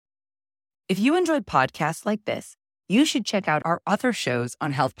If you enjoyed podcasts like this, you should check out our other shows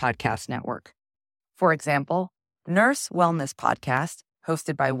on Health Podcast Network. For example, Nurse Wellness Podcast,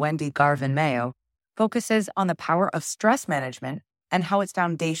 hosted by Wendy Garvin Mayo, focuses on the power of stress management and how it's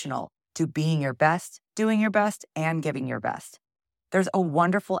foundational to being your best, doing your best, and giving your best. There's a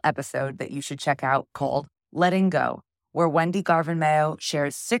wonderful episode that you should check out called Letting Go, where Wendy Garvin Mayo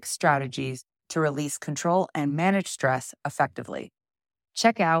shares 6 strategies to release control and manage stress effectively.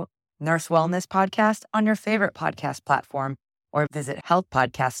 Check out Nurse Wellness Podcast on your favorite podcast platform or visit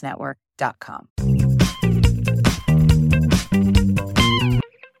healthpodcastnetwork.com.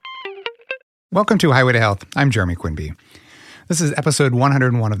 Welcome to Highway to Health. I'm Jeremy Quinby. This is episode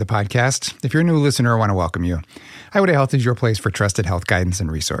 101 of the podcast. If you're a new listener, I want to welcome you. Highway to Health is your place for trusted health guidance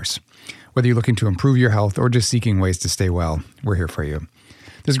and resource. Whether you're looking to improve your health or just seeking ways to stay well, we're here for you.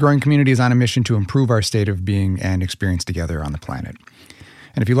 This growing community is on a mission to improve our state of being and experience together on the planet.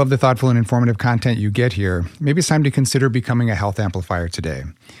 And if you love the thoughtful and informative content you get here, maybe it's time to consider becoming a health amplifier today.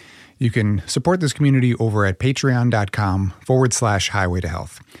 You can support this community over at patreon.com/highway to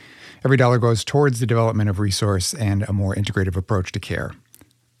health. Every dollar goes towards the development of resource and a more integrative approach to care.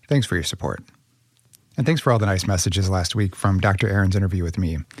 Thanks for your support. And thanks for all the nice messages last week from Dr. Aaron's interview with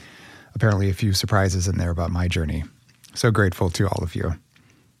me. Apparently a few surprises in there about my journey. So grateful to all of you.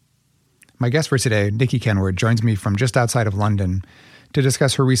 My guest for today, Nikki Kenward, joins me from just outside of London to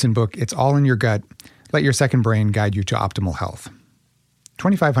discuss her recent book, It's All in Your Gut, Let Your Second Brain Guide You to Optimal Health.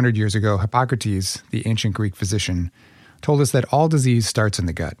 2,500 years ago, Hippocrates, the ancient Greek physician, told us that all disease starts in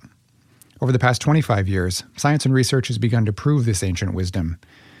the gut. Over the past 25 years, science and research has begun to prove this ancient wisdom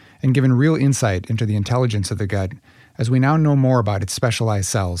and given real insight into the intelligence of the gut as we now know more about its specialized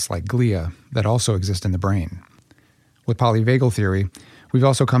cells like glia that also exist in the brain. With polyvagal theory, we've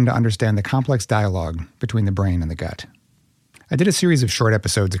also come to understand the complex dialogue between the brain and the gut. I did a series of short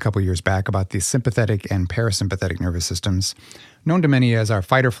episodes a couple years back about the sympathetic and parasympathetic nervous systems, known to many as our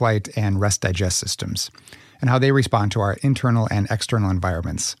fight or flight and rest digest systems, and how they respond to our internal and external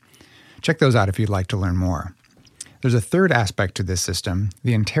environments. Check those out if you'd like to learn more. There's a third aspect to this system,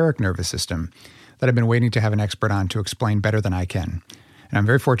 the enteric nervous system, that I've been waiting to have an expert on to explain better than I can. And I'm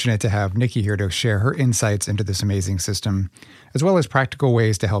very fortunate to have Nikki here to share her insights into this amazing system, as well as practical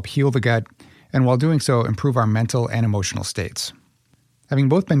ways to help heal the gut, and while doing so, improve our mental and emotional states. Having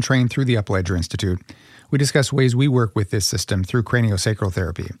both been trained through the Upledger Institute, we discuss ways we work with this system through craniosacral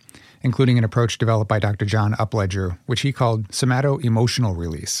therapy, including an approach developed by Dr. John Upledger, which he called somato-emotional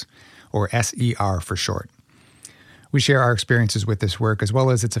release, or SER for short. We share our experiences with this work as well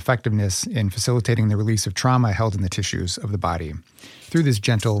as its effectiveness in facilitating the release of trauma held in the tissues of the body through this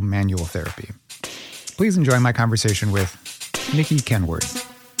gentle manual therapy. Please enjoy my conversation with Nikki Kenward.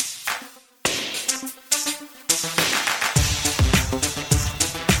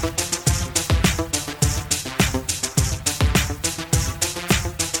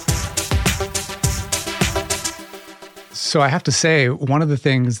 So I have to say, one of the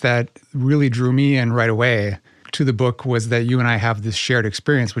things that really drew me in right away to the book was that you and I have this shared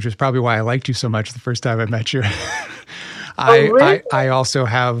experience, which is probably why I liked you so much the first time I met you. Really? I also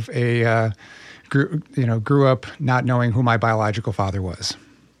have grew up not knowing who my biological father was.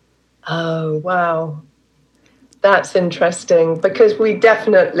 Oh, wow. That's interesting because we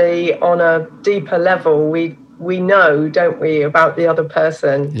definitely, on a deeper level, we know, don't we, about the other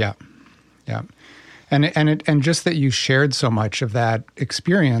person. Yeah. And just that you shared so much of that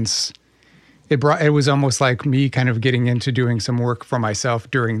experience, it was almost like me kind of getting into doing some work for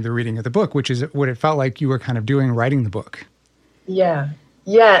myself during the reading of the book, which is what it felt like you were kind of doing writing the book. Yeah.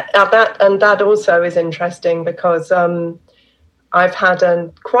 That also is interesting because I've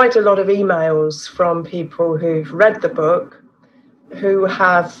had quite a lot of emails from people who've read the book, who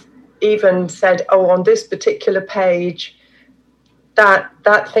have even said, "Oh, on this particular page, that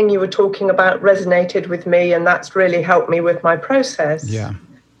thing you were talking about resonated with me, and that's really helped me with my process." Yeah.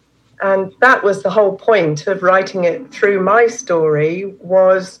 And that was the whole point of writing it through my story,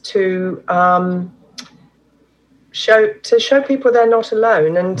 was to show people they're not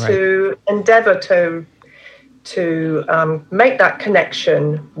alone, and right. to endeavor to make that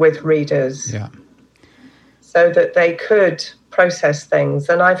connection with readers, yeah. so that they could process things.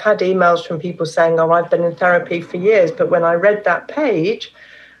 And I've had emails from people saying, "Oh, I've been in therapy for years, but when I read that page,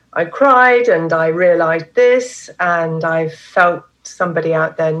 I cried and I realized this, and I felt somebody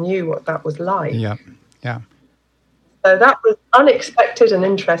out there knew what that was like." Yeah. So that was unexpected and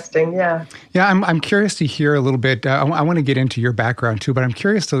interesting. Yeah. Yeah. I'm curious to hear a little bit. I want to get into your background too, but I'm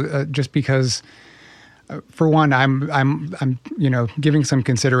curious to just because, for one, I'm giving some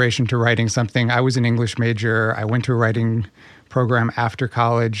consideration to writing something. I was an English major. I went to a writing program after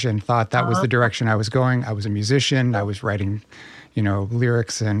college and thought that was the direction I was going. I was a musician. I was writing,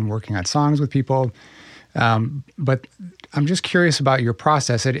 lyrics and working on songs with people. But I'm just curious about your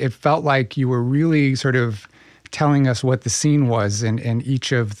process. It felt like you were really sort of telling us what the scene was in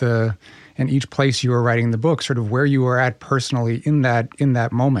each place you were writing the book, sort of where you were at personally in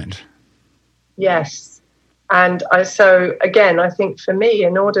that moment. Yes. And so again, I think for me,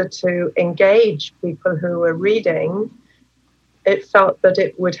 in order to engage people who were reading, it felt that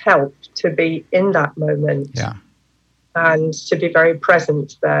it would help to be in that moment. Yeah. And to be very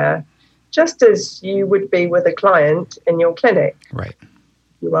present there, just as you would be with a client in your clinic. Right.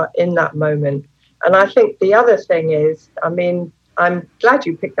 You are in that moment. And I think the other thing is, I'm glad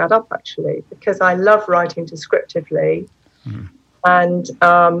you picked that up, actually, because I love writing descriptively. Mm. And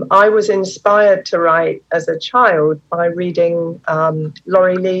I was inspired to write as a child by reading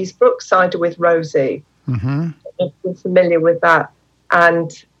Laurie Lee's book, Cider with Rosie. Mm-hmm. If you're familiar with that.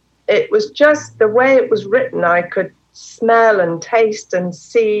 And it was just the way it was written. I could smell and taste and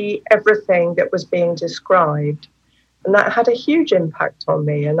see everything that was being described. And that had a huge impact on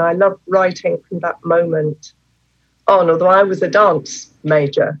me. And I loved writing from that moment on, although I was a dance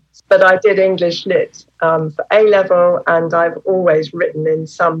major. But I did English Lit for A-level, and I've always written in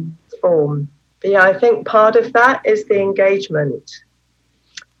some form. But yeah, I think part of that is the engagement.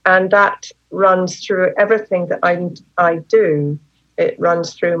 And that runs through everything that I do. It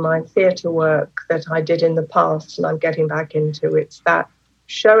runs through my theatre work that I did in the past and I'm getting back into. It's that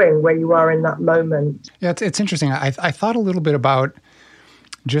showing where you are in that moment. Yeah, it's interesting. I thought a little bit about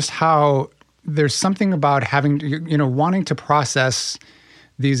just how there's something about having, wanting to process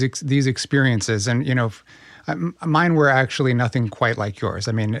these experiences. And, mine were actually nothing quite like yours.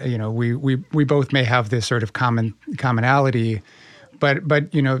 I mean, we both may have this sort of commonality, but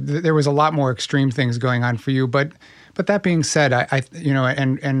there was a lot more extreme things going on for you. But that being said,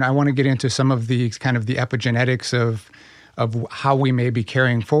 and I want to get into some of the kind of the epigenetics of how we may be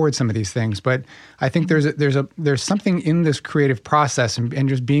carrying forward some of these things. But I think there's something in this creative process and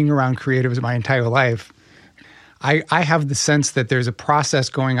just being around creatives my entire life. I have the sense that there's a process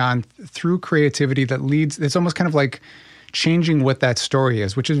going on through creativity that leads. It's almost kind of like changing what that story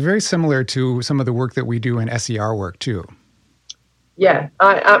is, which is very similar to some of the work that we do in SER work too. Yeah,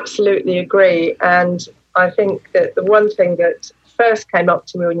 I absolutely agree. And I think that the one thing that first came up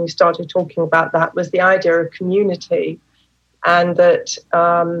to me when you started talking about that was the idea of community, and that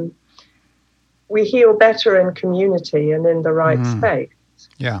we heal better in community and in the right space.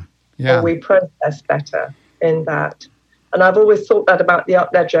 Yeah. Or we process better in that. And I've always thought that about the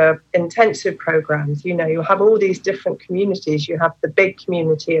Upledger intensive programs. You have all these different communities. You have the big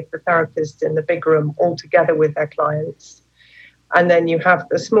community of the therapists in the big room all together with their clients. And then you have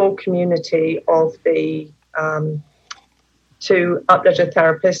the small community of the two Upledger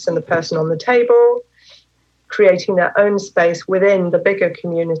therapists and the person on the table, creating their own space within the bigger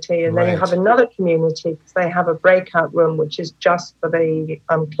community. And then you have another community because they have a breakout room, which is just for the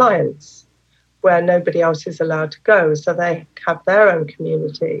clients, where nobody else is allowed to go. So they have their own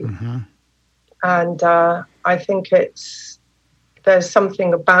community. Mm-hmm. And I think there's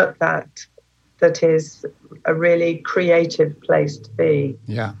something about that is a really creative place to be.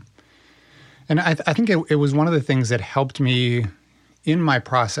 Yeah. And I think it was one of the things that helped me in my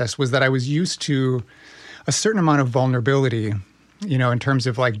process was that I was used to a certain amount of vulnerability, in terms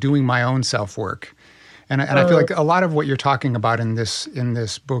of like doing my own self-work. And I feel like a lot of what you're talking about in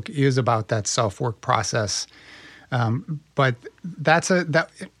this book is about that self-work process. But that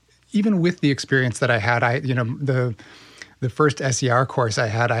even with the experience that I had, the first SER course I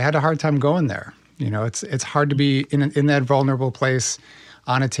had a hard time going there. It's hard to be in that vulnerable place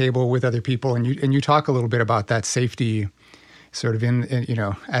on a table with other people, and you talk a little bit about that safety, sort of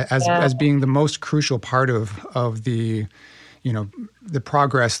as being the most crucial part of the the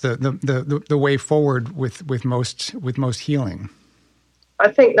progress, the way forward with most healing.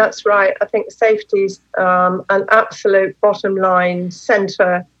 I think that's right. I think safety's an absolute bottom line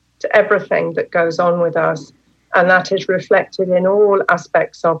center to everything that goes on with us. And that is reflected in all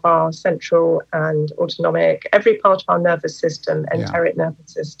aspects of our central and autonomic, every part of our nervous system, enteric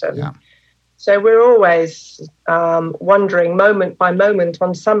nervous system. Yeah. So we're always wondering moment by moment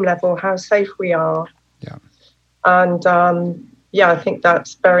on some level how safe we are. Yeah. And I think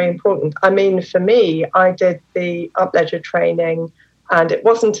that's very important. I mean, for me, I did the Upledger training, and it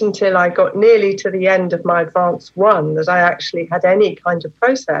wasn't until I got nearly to the end of my Advanced 1 that I actually had any kind of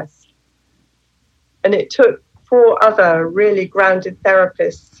process. And it took 4 other really grounded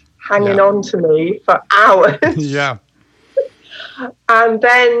therapists hanging on to me for hours. Yeah. And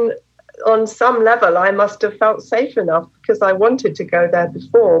then on some level, I must have felt safe enough because I wanted to go there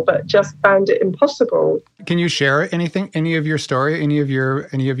before, but just found it impossible. Can you share any of your story, any of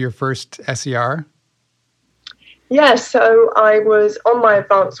your first SER? Yes, so I was on my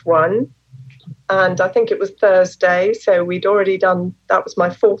advanced one, and I think it was Thursday, so we'd already done, that was my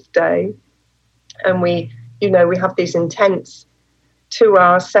fourth day, and we have these intense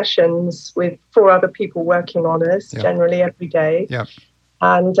 2-hour sessions with 4 other people working on us, generally every day. Yeah.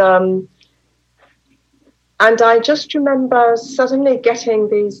 And I just remember suddenly getting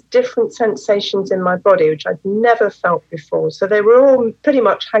these different sensations in my body, which I'd never felt before. So they were all pretty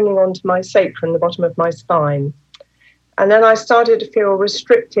much hanging onto my sacrum, the bottom of my spine. And then I started to feel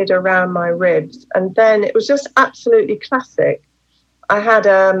restricted around my ribs. And then it was just absolutely classic. I had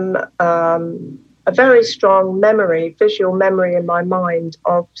a very strong visual memory in my mind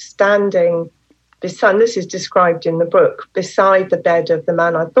of standing beside, this is described in the book, beside the bed of the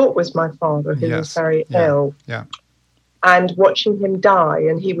man I thought was my father, who was very ill, and watching him die.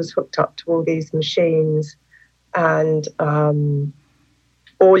 And he was hooked up to all these machines, and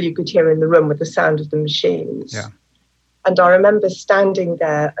all you could hear in the room was the sound of the machines. Yeah. And I remember standing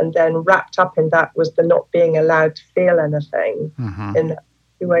there, and then wrapped up in that was the not being allowed to feel anything in that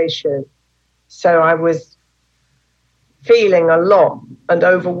situation. So I was feeling a lot and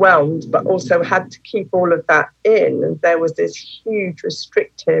overwhelmed, but also had to keep all of that in. And there was this huge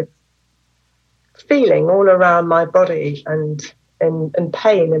restrictive feeling all around my body and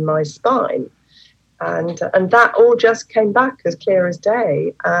pain in my spine. And that all just came back as clear as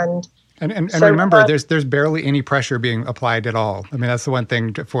day. And so, remember, there's barely any pressure being applied at all. I mean, that's the one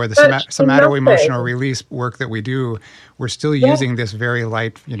thing for the somatoemotional release work that we do. We're still using this very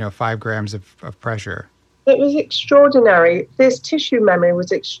light, 5 grams of pressure. It was extraordinary. This tissue memory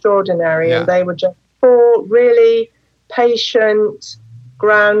was extraordinary, and they were just 4 really patient,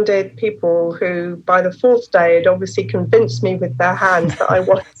 grounded people who, by the 4th day, had obviously convinced me with their hands that I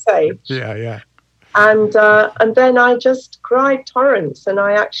was safe. Yeah. And then I just cried torrents, and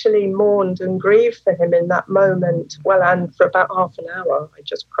I actually mourned and grieved for him in that moment. Well, and for about half an hour, I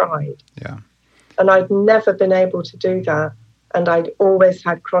just cried. Yeah. And I'd never been able to do that, and I'd always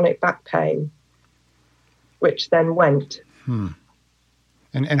had chronic back pain, which then went.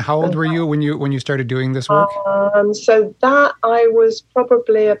 And how old were you when you started doing this work? So that I was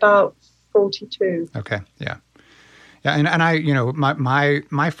probably about 42. Okay, yeah. And I,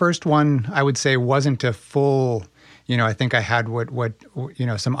 my first one, I would say, wasn't a full, I think I had what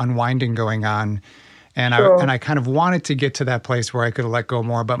some unwinding going on, and I kind of wanted to get to that place where I could let go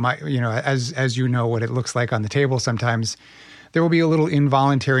more. But my, as you know, what it looks like on the table sometimes, there will be a little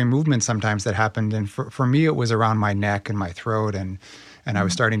involuntary movement sometimes that happened, and for me it was around my neck and my throat, and I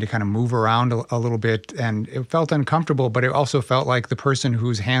was starting to kind of move around a little bit, and it felt uncomfortable, but it also felt like the person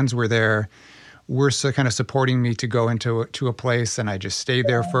whose hands were there were kind of supporting me to go into a place, and I just stayed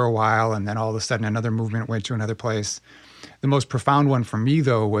there for a while, and then all of a sudden another movement went to another place. The most profound one for me,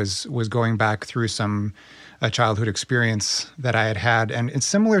 though, was going back through a childhood experience that I had, and it's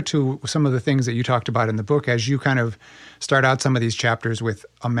similar to some of the things that you talked about in the book as you kind of start out some of these chapters with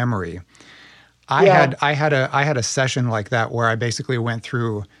a memory. I had a session like that where I basically went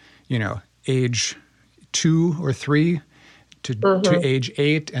through, age 2 or 3 to age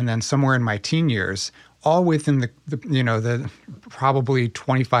 8, and then somewhere in my teen years, all within the probably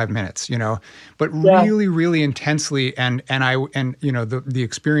 25 minutes, but really, really intensely. And the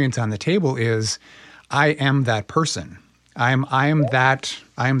experience on the table is, I am that person. I am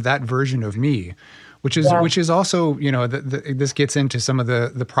that version of me, which is also, this gets into some of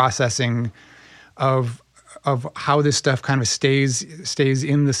the processing of how this stuff kind of stays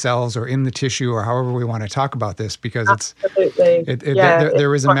in the cells or in the tissue, or however we want to talk about this, because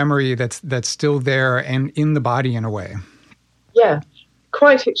there is a memory that's still there and in the body in a way. Yeah,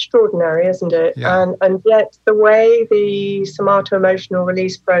 quite extraordinary, isn't it? Yeah. And yet the way the somatoemotional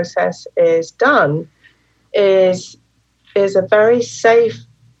release process is done is a very safe,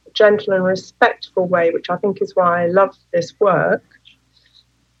 gentle and respectful way, which I think is why I love this work,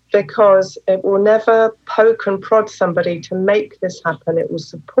 because it will never poke and prod somebody to make this happen. It will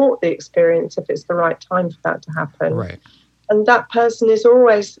support the experience if it's the right time for that to happen. Right. And that person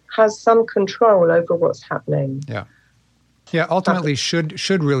always has some control over what's happening. Yeah. Yeah, ultimately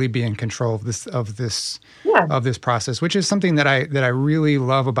should really be in control of this process, which is something that I really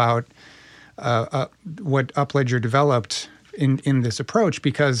love about what Upledger developed in this approach,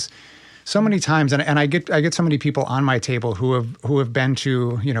 because so many times, and I get so many people on my table who have been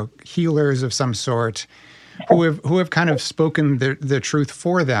to healers of some sort, who have kind of spoken the truth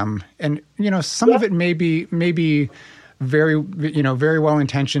for them, and some of it may be very well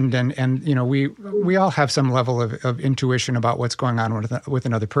intentioned, and we all have some level of intuition about what's going on with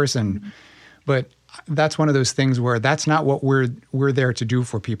another person, but that's one of those things where that's not what we're there to do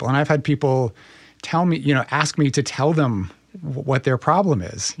for people. And I've had people tell me, ask me to tell them what their problem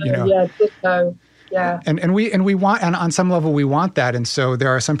is. Yeah, ditto. Yeah. And we want, and on some level we want that. And so there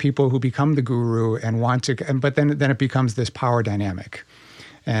are some people who become the guru and want to, but then it becomes this power dynamic.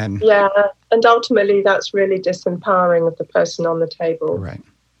 And ultimately that's really disempowering of the person on the table.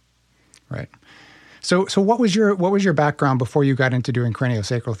 Right. So what was your background before you got into doing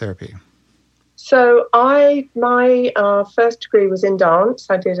craniosacral therapy? So my first degree was in dance.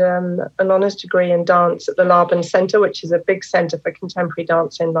 I did an honours degree in dance at the Laban Centre, which is a big centre for contemporary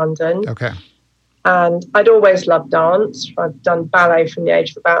dance in London. Okay. And I'd always loved dance. I'd done ballet from the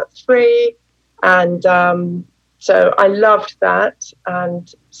age of about 3. And so I loved that.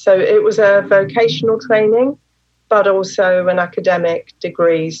 And so it was a vocational training, but also an academic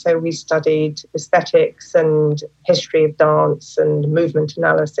degree. So we studied aesthetics and history of dance and movement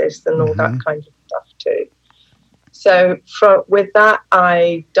analysis and all that kind of stuff too. So with that,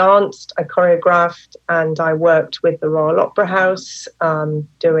 I danced, I choreographed, and I worked with the Royal Opera House,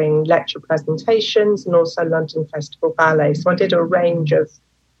 doing lecture presentations and also London Festival Ballet. So I did a range of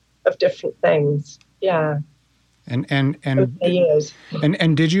different things. Yeah. And years.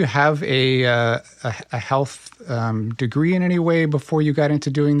 And did you have a health degree in any way before you got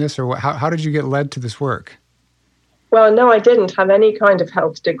into doing this, or how did you get led to this work? Well, no, I didn't have any kind of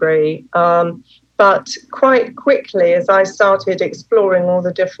health degree. But quite quickly, as I started exploring all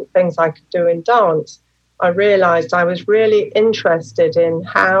the different things I could do in dance, I realized I was really interested in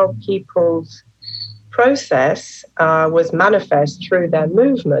how people's process was manifest through their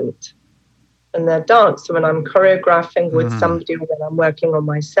movement and their dance. So when I'm choreographing with somebody, or when I'm working on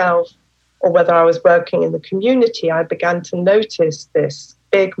myself, or whether I was working in the community, I began to notice this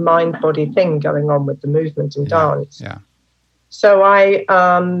big mind-body thing going on with the movement and dance. Yeah. So I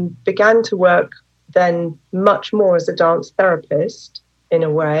began to work then much more as a dance therapist in a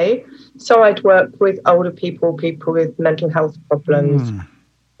way. So I'd work with older people with mental health problems.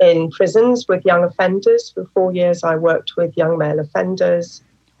 In prisons with young offenders. For 4 years, I worked with young male offenders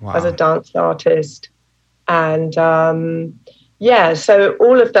as a dance artist. And so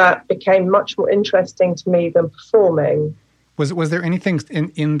all of that became much more interesting to me than performing. Was there anything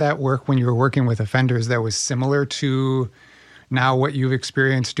in that work when you were working with offenders that was similar to now what you've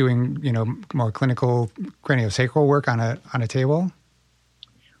experienced doing, more clinical craniosacral work on a table?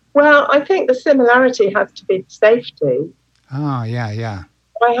 Well, I think the similarity has to be safety. Oh, yeah.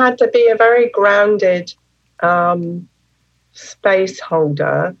 I had to be a very grounded space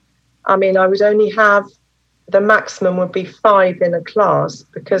holder. I mean, I would only have, the maximum would be 5 in a class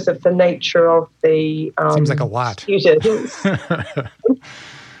because of the nature of the seems like a lot. Students. That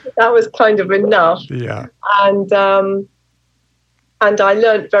was kind of enough. Yeah. And I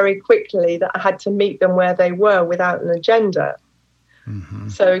learned very quickly that I had to meet them where they were without an agenda.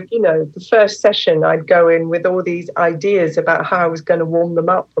 So, the first session I'd go in with all these ideas about how I was going to warm them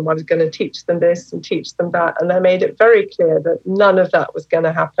up and I was going to teach them this and teach them that. And I made it very clear that none of that was going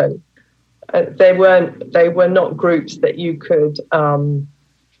to happen. They were not groups that you could,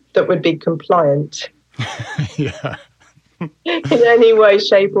 that would be compliant yeah. in any way,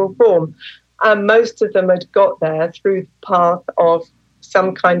 shape or form. And most of them had got there through the path of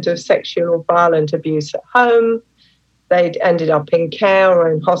some kind of sexual or violent abuse at home. They'd ended up in care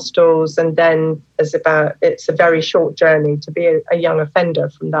or in hostels, and then it's a very short journey to be a young offender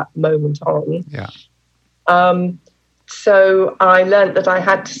from that moment on. Yeah. So I learned that I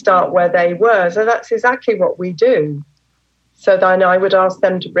had to start where they were. So that's exactly what we do. So then I would ask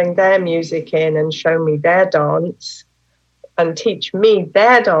them to bring their music in and show me their dance and teach me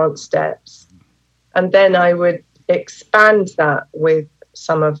their dance steps. And then I would expand that with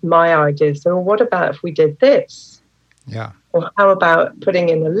some of my ideas. So what about if we did this? Yeah. Or how about putting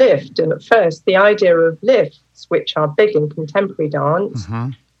in a lift? And at first, the idea of lifts, which are big in contemporary dance,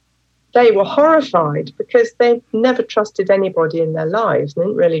 they were horrified because they never trusted anybody in their lives. They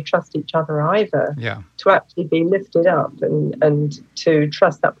didn't really trust each other either. Yeah. To actually be lifted up and to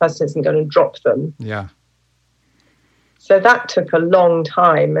trust that person isn't going to drop them. Yeah. So that took a long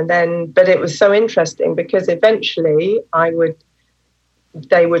time. But it was so interesting because eventually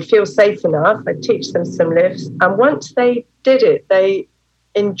they would feel safe enough. I'd teach them some lifts. And once they did it, they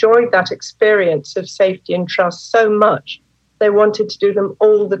enjoyed that experience of safety and trust so much. They wanted to do them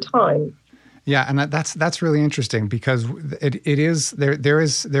all the time. Yeah, and that's really interesting because it is there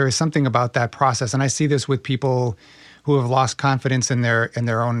is something about that process, and I see this with people who have lost confidence in their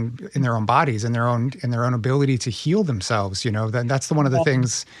own bodies, in their own ability to heal themselves. That's one of the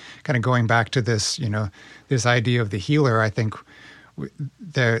things, kind of going back to this, this idea of the healer. I think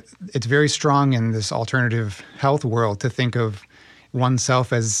it's very strong in this alternative health world to think of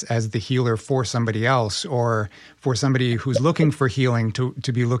oneself as the healer for somebody else, or for somebody who's looking for healing to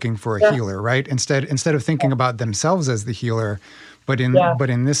be looking for a healer, right? Instead of thinking about themselves as the healer, but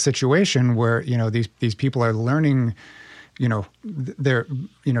in this situation where these people are learning, to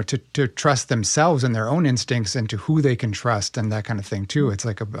trust themselves and their own instincts and to who they can trust and that kind of thing too. It's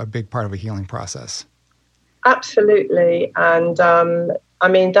like a big part of a healing process. Absolutely, and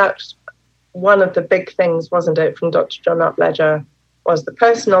that's one of the big things, wasn't it, from Dr. John Upledger? Was the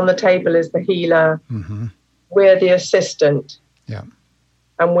person on the table is the healer. Mm-hmm. We're the assistant. Yeah.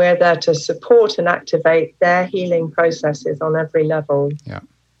 And we're there to support and activate their healing processes on every level. Yeah.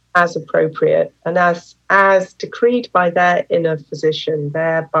 As appropriate and as decreed by their inner physician,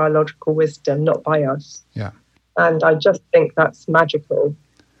 their biological wisdom, not by us. Yeah. And I just think that's magical.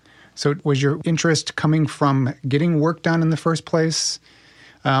 So was your interest coming from getting work done in the first place?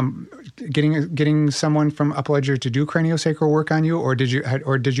 Getting someone from Upledger to do craniosacral work on you, or did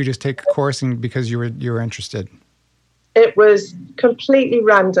you just take a course because you were interested? It was completely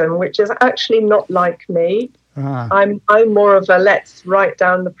random, which is actually not like me. I'm more of a let's write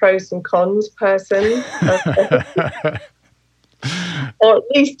down the pros and cons person, or at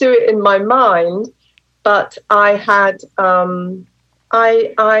least do it in my mind. But I had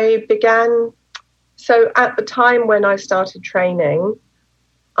I began. So at the time when I started training,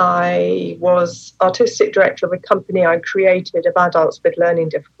 I was artistic director of a company I created of adults with learning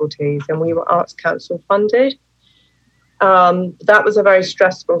difficulties, and we were Arts Council funded. That was a very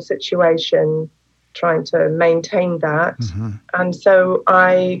stressful situation, trying to maintain that. Mm-hmm. And so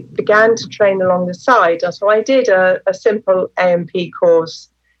I began to train along the side. So I did a simple AMP course,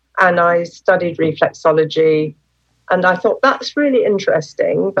 and I studied reflexology. And I thought, that's really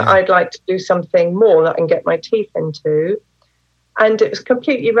interesting, but I'd like to do something more that I can get my teeth into. And it was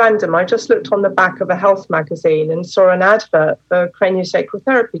completely random. I just looked on the back of a health magazine and saw an advert for craniosacral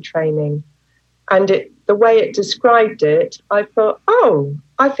therapy training. And the way it described it, I thought,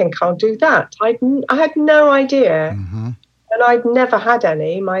 I think I'll do that. I had no idea. Mm-hmm. And I'd never had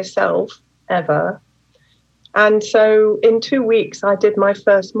any myself, ever. And so in 2 weeks, I did my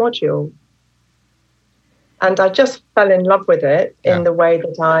first module. And I just fell in love with it in the way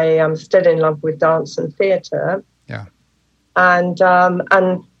that I am still in love with dance and theatre. Yeah. And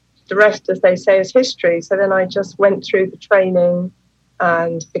the rest, as they say, is history. So then I just went through the training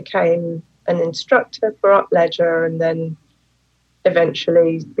and became an instructor for Upledger, and then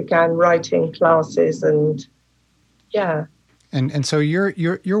eventually began writing classes and And so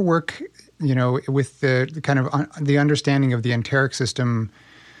your work, with the kind of the understanding of the enteric system,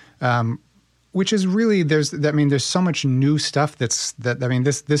 which is really there's so much new stuff this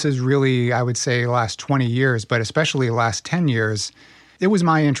is really, I would say, last 20 years, but especially last 10 years. It was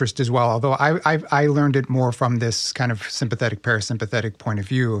my interest as well, although I learned it more from this kind of sympathetic parasympathetic point of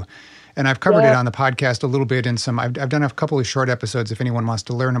view. And I've covered it on the podcast a little bit in some, I've done a couple of short episodes if anyone wants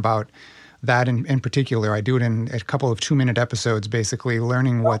to learn about that in particular. I do it in a couple of 2-minute episodes, basically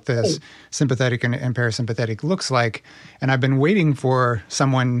learning what this sympathetic and parasympathetic looks like. And I've been waiting for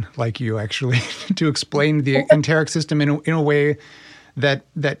someone like you actually to explain the enteric system in a way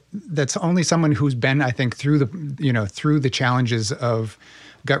that's only someone who's been, I think, through the challenges of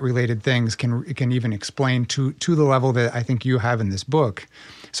gut-related things can even explain to the level that I think you have in this book.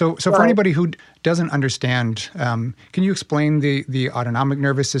 So for anybody who doesn't understand, can you explain the autonomic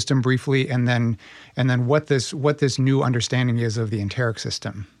nervous system briefly, and then what this new understanding is of the enteric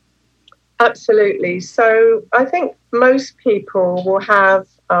system? Absolutely. So I think most people will have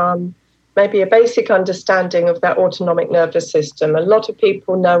maybe a basic understanding of their autonomic nervous system. A lot of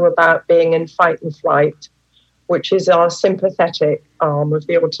people know about being in fight and flight, which is our sympathetic arm of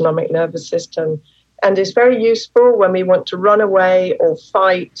the autonomic nervous system, and is very useful when we want to run away or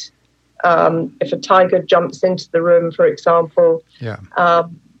fight. If a tiger jumps into the room, for example. Yeah.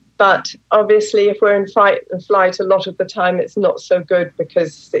 But obviously, if we're in fight and flight, a lot of the time it's not so good,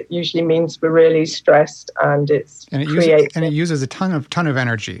 because it usually means we're really stressed, and it uses a ton of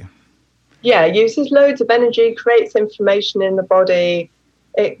energy. Yeah, it uses loads of energy, creates inflammation in the body.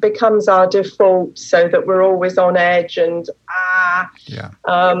 It becomes our default, so that we're always on edge and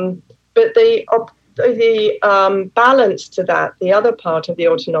But the balance to that, the other part of the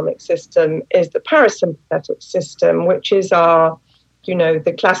autonomic system, is the parasympathetic system, which is our,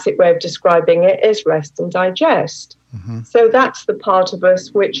 the classic way of describing it is rest and digest. So that's the part of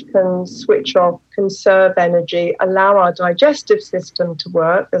us which can switch off, conserve energy, allow our digestive system to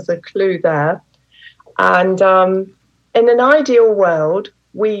work. There's a clue there. And in an ideal world,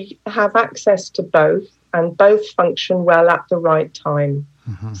 we have access to both, and both function well at the right time.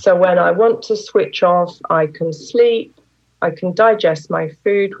 So when I want to switch off, I can sleep, I can digest my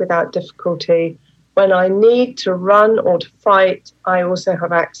food without difficulty. When I need to run or to fight, I also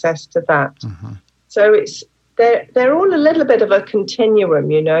have access to that. So they're all a little bit of a continuum,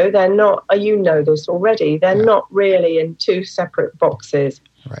 They're not, you know this already, they're not really in two separate boxes.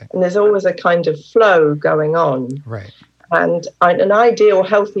 Right. And there's always a kind of flow going on. Right. And an ideal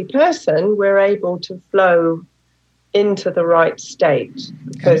healthy person, we're able to flow into the right state.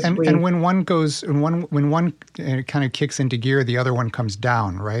 And when one goes, when one kind of kicks into gear, the other one comes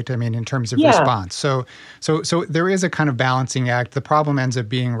down, right? I mean, in terms of response. So there is a kind of balancing act. The problem ends up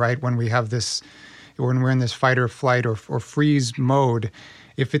being, right, when we're in this fight or flight or freeze mode.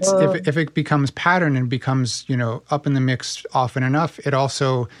 If it becomes pattern and becomes, up in the mix often enough, it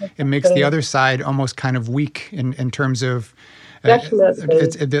makes the other side almost kind of weak in terms of.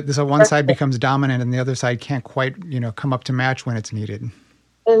 So one side becomes dominant and the other side can't quite, come up to match when it's needed.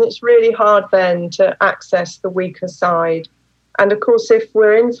 And it's really hard then to access the weaker side. And of course, if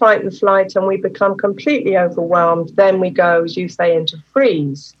we're in fight and flight and we become completely overwhelmed, then we go, as you say, into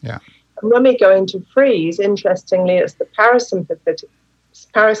freeze. Yeah. And when we go into freeze, interestingly, it's the parasympathetic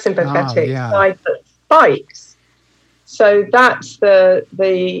side that spikes. So that's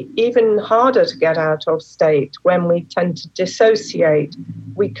the even harder to get out of state when we tend to dissociate.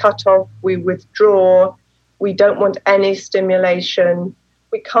 We cut off, we withdraw, we don't want any stimulation.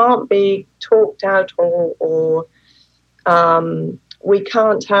 We can't be talked out or we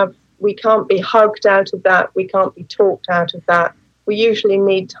can't be hugged out of that. We can't be talked out of that. We usually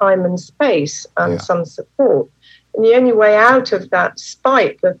need time and space and some support. And the only way out of that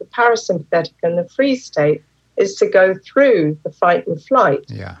spike of the parasympathetic and the freeze state is to go through the fight and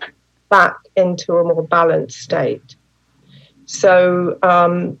flight back into a more balanced state. So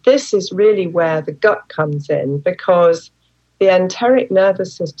this is really where the gut comes in, because the enteric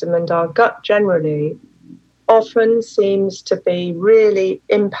nervous system and our gut generally often seems to be really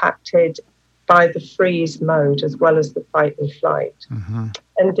impacted by the freeze mode as well as the fight and flight.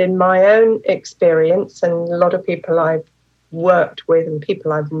 And in my own experience, and a lot of people I've worked with and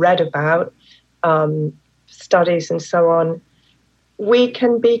people I've read about, studies and so on, we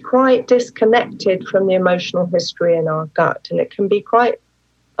can be quite disconnected from the emotional history in our gut, and it can be quite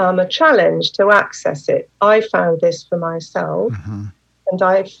a challenge to access it. I found this for myself, and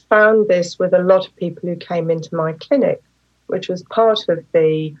I found this with a lot of people who came into my clinic, which was part of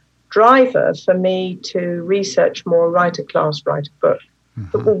the driver for me to research more, write a class, write a book.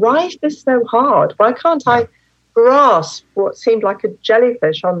 But why is this so hard? Why can't I grasp what seemed like a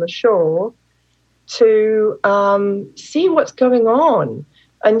jellyfish on the shore to see what's going on?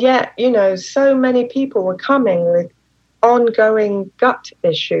 And yet, so many people were coming with ongoing gut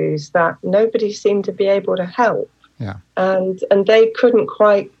issues that nobody seemed to be able to help. And they couldn't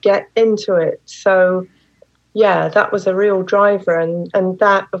quite get into it. So, that was a real driver. And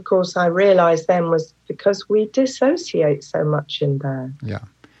that, of course, I realized then was because we dissociate so much in there. Yeah.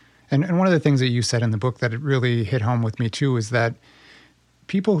 And one of the things that you said in the book that it really hit home with me, too, is that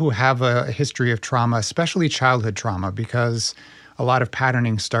people who have a history of trauma, especially childhood trauma, because a lot of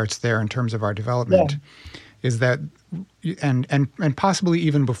patterning starts there in terms of our development, is that, and possibly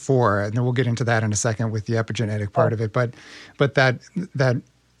even before, and then we'll get into that in a second with the epigenetic part of it, but that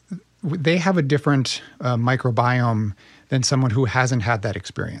they have a different microbiome than someone who hasn't had that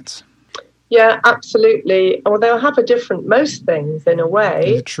experience. Yeah, absolutely. Well, they'll have most things in a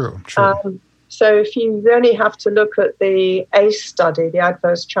way. True. So if you only have to look at the ACE study, the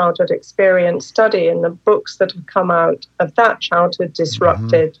Adverse Childhood Experience study, and the books that have come out of that, Childhood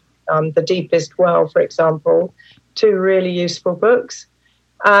Disrupted, The Deepest Well, for example, two really useful books.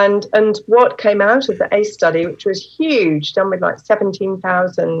 And what came out of the ACE study, which was huge, done with like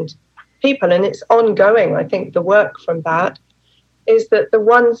 17,000 people, and it's ongoing, I think, the work from that, is that the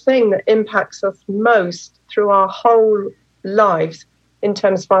one thing that impacts us most through our whole lives in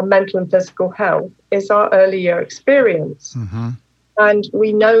terms of our mental and physical health is our early year experience. And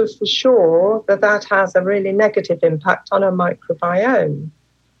we know for sure that has a really negative impact on our microbiome,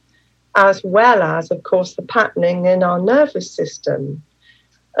 as well as, of course, the patterning in our nervous system.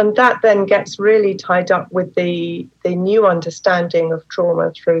 And that then gets really tied up with the new understanding of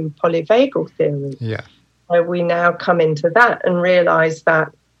trauma through polyvagal theory. Where we now come into that and realize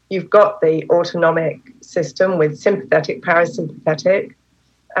that you've got the autonomic system with sympathetic, parasympathetic,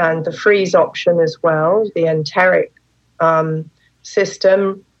 and the freeze option as well, the enteric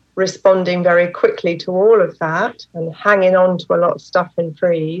system, responding very quickly to all of that and hanging on to a lot of stuff in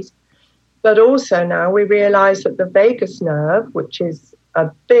freeze. But also now we realize that the vagus nerve, which is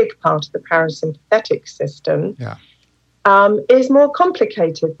a big part of the parasympathetic system, is more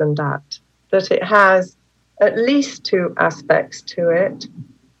complicated than that it has at least two aspects to it.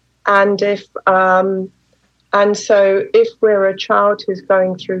 And so if we're a child who's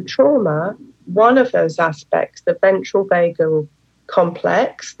going through trauma, one of those aspects, the ventral vagal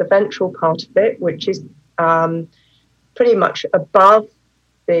complex, the ventral part of it, which is pretty much above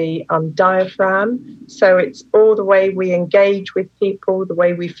the diaphragm. So it's all the way we engage with people, the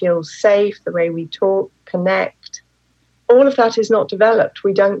way we feel safe, the way we talk, connect. All of that is not developed.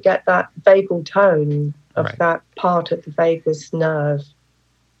 We don't get that vagal tone of that part of the vagus nerve.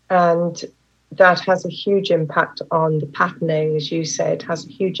 And that has a huge impact on the patterning, as you said, has a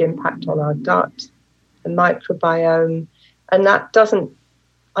huge impact on our gut, the microbiome. And that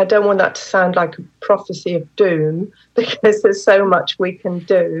I don't want that to sound like a prophecy of doom, because there's so much we can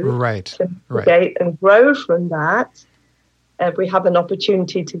do to mitigate and grow from that. We have an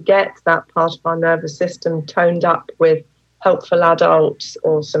opportunity to get that part of our nervous system toned up with helpful adults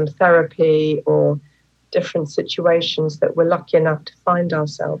or some therapy or different situations that we're lucky enough to find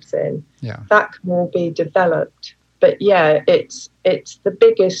ourselves in. That can all be developed. But it's the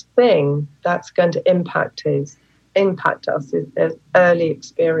biggest thing that's going to impact us is their early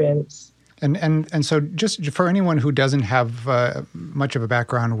experience. And so just for anyone who doesn't have much of a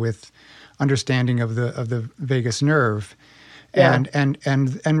background with understanding of the vagus nerve, and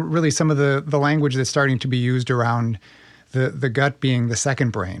really some of the language that's starting to be used around the gut being the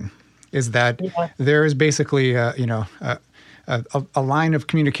second brain, is that there is basically a line of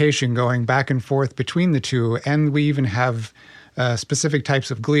communication going back and forth between the two, and we even have specific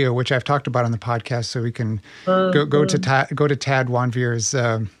types of glia, which I've talked about on the podcast. So we can go to Tad Wanveer's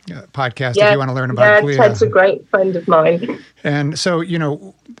podcast if you want to learn about glia. Tad's a great friend of mine. And so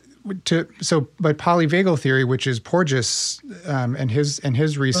but polyvagal theory, which is Porges and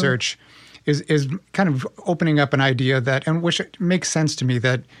his research, is kind of opening up an idea that, and which makes sense to me,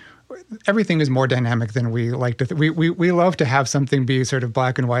 that everything is more dynamic than we like to. We love to have something be sort of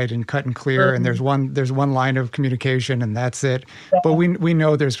black and white and cut and clear, and there's one line of communication and that's it. But we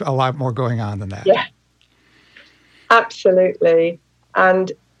know there's a lot more going on than that. Yeah, absolutely.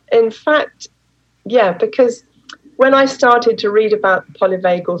 And in fact, because when I started to read about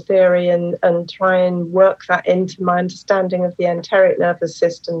polyvagal theory and try and work that into my understanding of the enteric nervous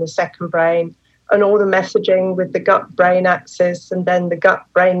system, the second brain, and all the messaging with the gut-brain axis and then the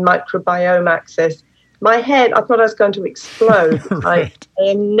gut-brain microbiome axis, my head, I thought I was going to explode. I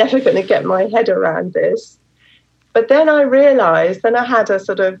am never going to get my head around this. But then I realized, then I had a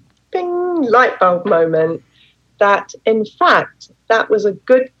sort of bing light bulb moment, that in fact, that was a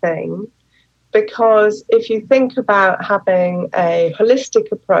good thing, because if you think about having a holistic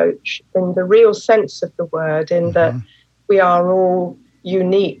approach in the real sense of the word, in that we are all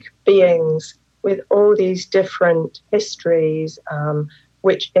unique beings with all these different histories,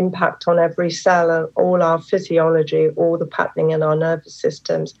 which impact on every cell and all our physiology, all the patterning in our nervous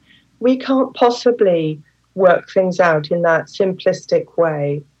systems, we can't possibly work things out in that simplistic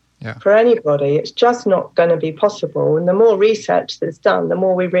way. For anybody. It's just not going to be possible. And the more research that's done, the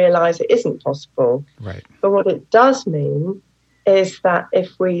more we realize it isn't possible. But what it does mean is that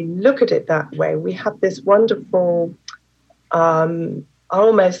if we look at it that way, we have this wonderful, I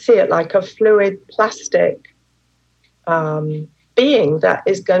almost see it like a fluid plastic being that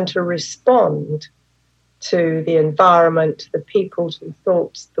is going to respond to the environment, to the people, to the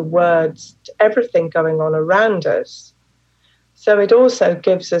thoughts, the words, to everything going on around us. So it also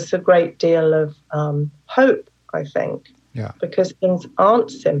gives us a great deal of hope, I think, because things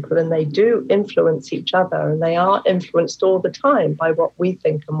aren't simple and they do influence each other, and they are influenced all the time by what we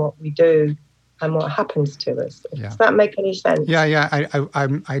think and what we do and what happens to us. Does that make any sense?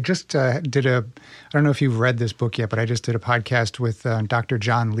 I just did I don't know if you've read this book yet, but I just did a podcast with Dr.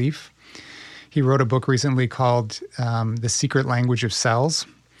 John Leaf. He wrote a book recently called The Secret Language of Cells.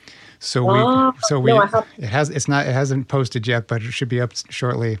 It hasn't posted yet, but it should be up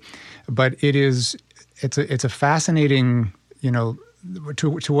shortly. But it's a fascinating, to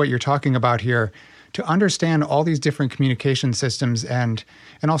what you're talking about here, to understand all these different communication systems and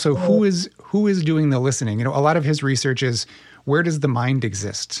also who is doing the listening. A lot of his research is, where does the mind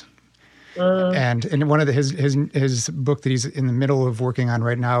exist? And one of his book that he's in the middle of working on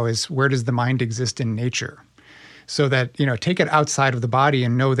right now is, where does the mind exist in nature? So that, take it outside of the body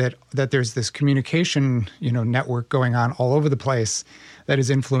and know that there's this communication, network going on all over the place that is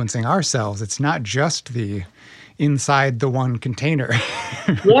influencing ourselves. It's not just the inside the one container.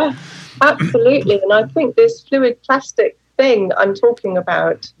 Yeah, absolutely. And I think this fluid plastic thing I'm talking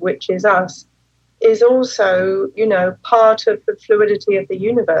about, which is us, is also, part of the fluidity of the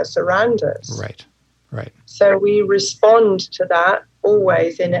universe around us. Right. So we respond to that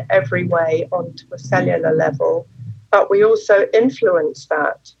always in every way onto a cellular level, but we also influence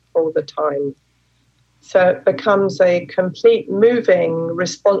that all the time. So it becomes a complete moving,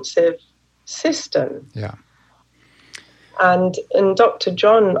 responsive system. Yeah. And Dr.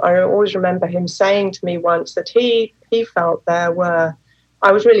 John, I always remember him saying to me once that he felt I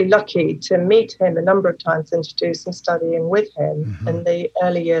was really lucky to meet him a number of times and to do some studying with him in the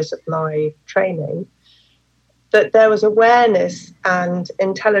early years of my training, that there was awareness and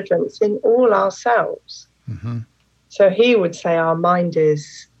intelligence in all ourselves. So he would say our mind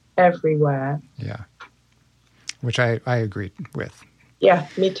is everywhere. Yeah, which I agreed with. Yeah,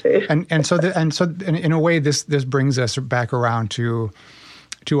 me too. And so in a way, this brings us back around to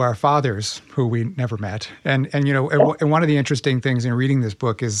our fathers who we never met. And one of the interesting things in reading this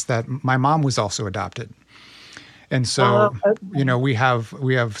book is that my mom was also adopted. And so, we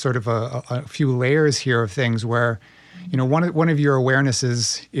have sort of a few layers here of things where, one of your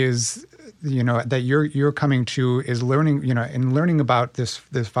awarenesses is, that you're coming to is learning, and learning about this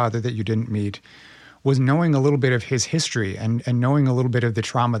father that you didn't meet was knowing a little bit of his history and knowing a little bit of the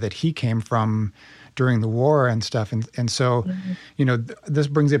trauma that he came from during the war and stuff. And so, this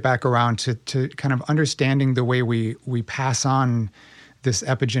brings it back around to kind of understanding the way we pass on this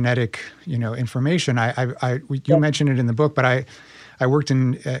epigenetic, information. You mentioned it in the book, but I worked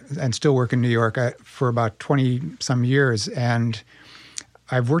in and still work in New York for about 20 some years, and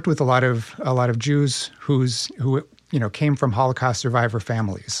I've worked with a lot of Jews who came from Holocaust survivor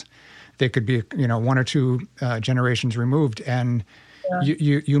families. They could be one or two generations removed, and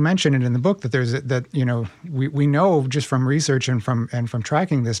you mentioned it in the book that we know just from research and from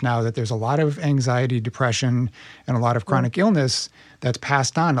tracking this now that there's a lot of anxiety, depression, and a lot of chronic illness that's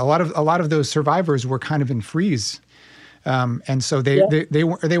passed on. A lot of those survivors were kind of in freeze, and so they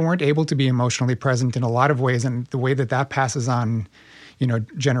weren't able to be emotionally present in a lot of ways, and the way that passes on,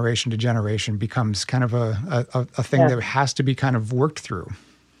 generation to generation becomes kind of a thing that has to be kind of worked through.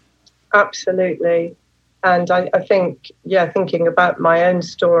 Absolutely. And I think, thinking about my own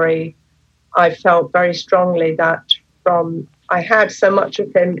story, I felt very strongly that I had so much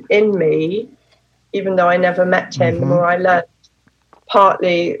of him in me, even though I never met him, the more I learned.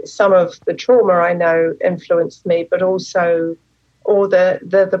 Partly some of the trauma I know influenced me, but also all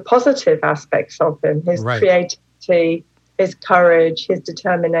the positive aspects of him, his creativity, his courage, his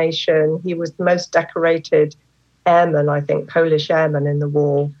determination. He was the most decorated airman, I think, Polish airman in the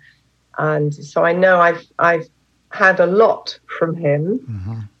war. And so I know I've had a lot from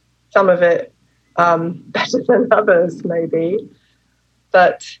him, some of it better than others maybe.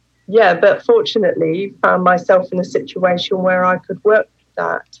 But fortunately found myself in a situation where I could work with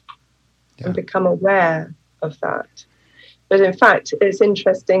that and become aware of that. But in fact, it's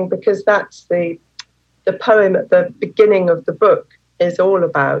interesting because that's the poem at the beginning of the book is all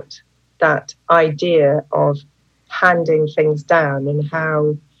about that idea of handing things down and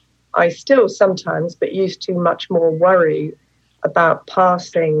how I still sometimes, but used to much more worry about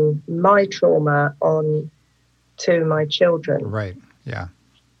passing my trauma on to my children. Right, yeah.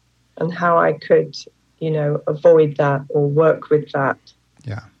 And how I could, avoid that or work with that.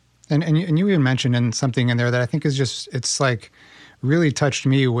 Yeah. And you even mentioned in something in there that I think is just, it's like really touched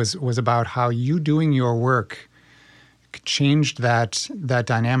me was about how you doing your work changed that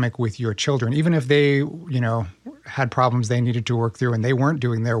dynamic with your children. Even if they, had problems they needed to work through and they weren't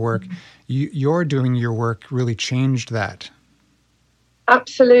doing their work, you're doing your work really changed that.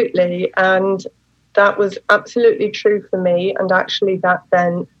 Absolutely. And that was absolutely true for me. And actually that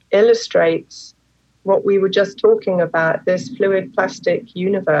then illustrates what we were just talking about, this fluid plastic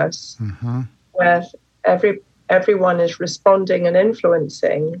universe where everyone is responding and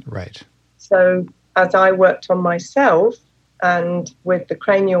influencing. Right. So as I worked on myself and with the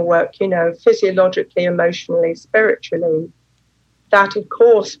cranial work, physiologically, emotionally, spiritually, that of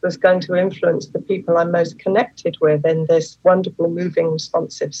course was going to influence the people I'm most connected with in this wonderful, moving,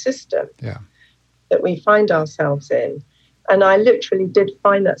 responsive system that we find ourselves in. And I literally did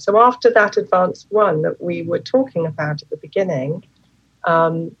find that. So after that advanced one that we were talking about at the beginning,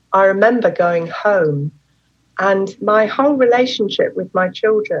 I remember going home and my whole relationship with my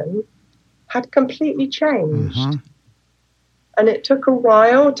children had completely changed. And it took a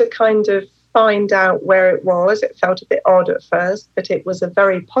while to kind of find out where it was. It felt a bit odd at first, but it was a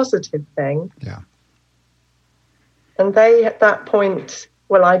very positive thing. Yeah. And they, at that point,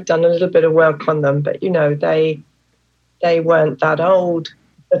 well, I'd done a little bit of work on them, but, they weren't that old,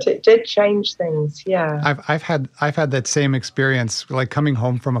 but it did change things. Yeah. I've had that same experience, like coming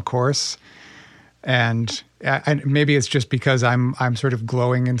home from a course, and maybe it's just because I'm sort of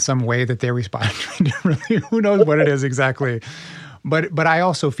glowing in some way that they respond to me differently. Who knows what it is exactly? But I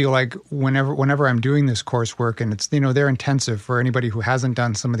also feel like whenever I'm doing this coursework, and it's, they're intensive for anybody who hasn't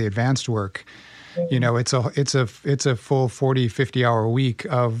done some of the advanced work. It's a full 40, 50 hour week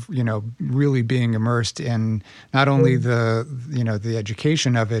of, really being immersed in not only the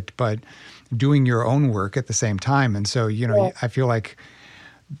education of it, but doing your own work at the same time. And so, I feel like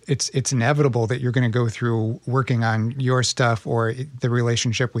it's inevitable that you're going to go through working on your stuff, or the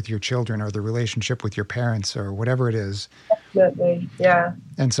relationship with your children, or the relationship with your parents, or whatever it is. Definitely, yeah.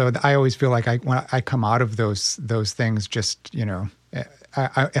 And so I always feel like when I come out of those things, just,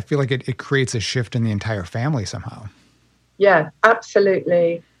 I feel like it creates a shift in the entire family somehow. Yeah,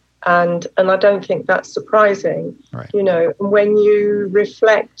 absolutely. And I don't think that's surprising. Right. When you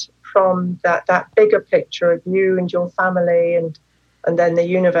reflect from that bigger picture of you and your family and then the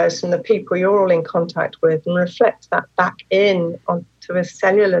universe and the people you're all in contact with, and reflect that back in onto a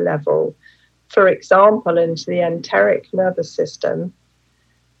cellular level, for example, into the enteric nervous system,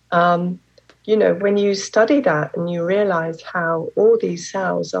 when you study that and you realize how all these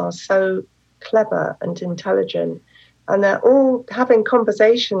cells are so clever and intelligent, and they're all having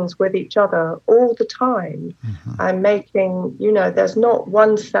conversations with each other all the time, and making, there's not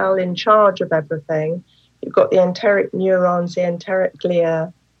one cell in charge of everything. You've got the enteric neurons, the enteric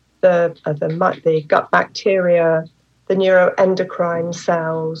glia, the gut bacteria, the neuroendocrine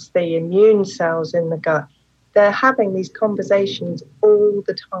cells, the immune cells in the gut. They're having these conversations all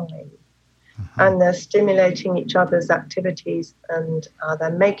the time. And they're stimulating each other's activities, and they're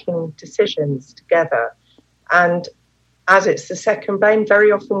making decisions together. And as it's the second brain,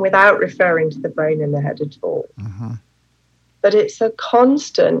 very often without referring to the brain in the head at all. But it's a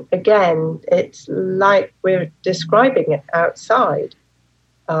constant, again, it's like we're describing it outside,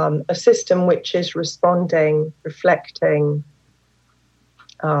 a system which is responding, reflecting,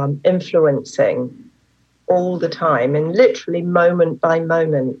 influencing all the time, and literally moment by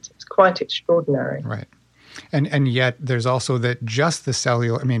moment. It's quite extraordinary. Right. And yet there's also that just the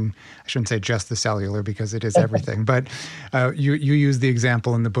cellular, I shouldn't say just the cellular because it is everything, but you use the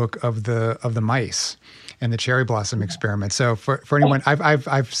example in the book of the mice and the cherry blossom experiment. So for anyone,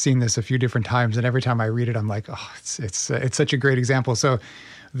 I've seen this a few different times, and every time I read it, I'm like, oh, it's such a great example. So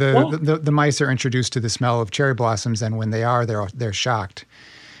the mice are introduced to the smell of cherry blossoms, and when they are, they're shocked.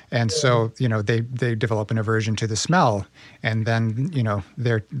 And so, they develop an aversion to the smell, and then,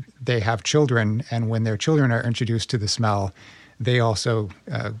 they have children, and when their children are introduced to the smell, they also,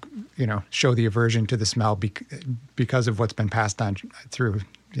 show the aversion to the smell because of what's been passed on through,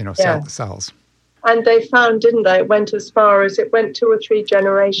 cells. And they found, didn't they, it went 2 or 3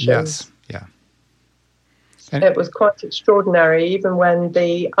 generations. Yes, yeah. And it was quite extraordinary, even when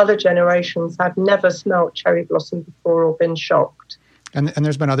the other generations had never smelt cherry blossom before or been shocked. And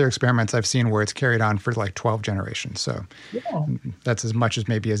there's been other experiments I've seen where it's carried on for like 12 generations. So that's as much as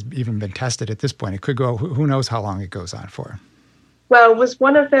maybe has even been tested at this point. It could go, who knows how long it goes on for. Well, was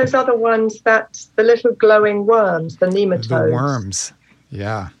one of those other ones that's the little glowing worms, the nematodes? The worms,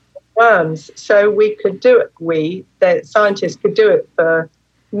 yeah. Worms. So we could do it, the scientists could do it for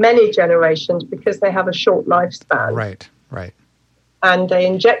many generations because they have a short lifespan. Right. And they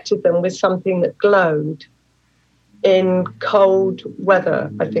injected them with something that glowed in cold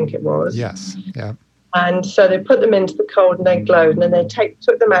weather, I think it was. Yes, yeah. And so they put them into the cold and they glowed, and then they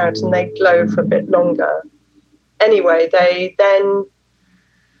took them out and they glowed for a bit longer. Anyway, they then,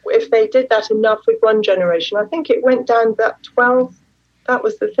 if they did that enough with one generation, I think it went down that 12, that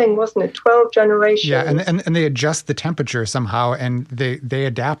was the thing, wasn't it? 12 generations. Yeah, and they adjust the temperature somehow, and they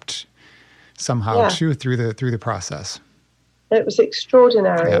adapt somehow too through the process. It was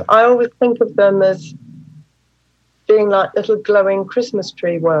extraordinary. Yeah. I always think of them as being like little glowing Christmas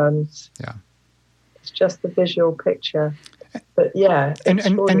tree worms. Yeah. It's just the visual picture. But yeah.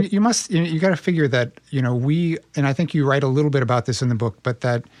 And you must, you got to figure that, and I think you write a little bit about this in the book, but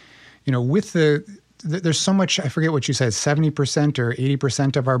that, with there's so much, I forget what you said, 70% or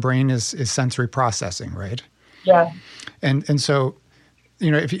 80% of our brain is sensory processing, right? Yeah. And so,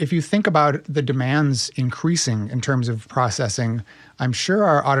 if you think about the demands increasing in terms of processing, I'm sure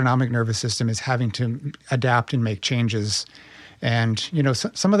our autonomic nervous system is having to adapt and make changes. And,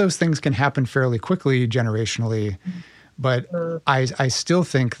 some of those things can happen fairly quickly generationally, but I still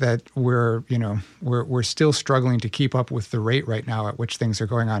think that we're still struggling to keep up with the rate right now at which things are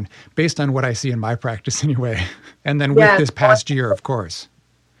going on, based on what I see in my practice anyway. And then with this past year, of course.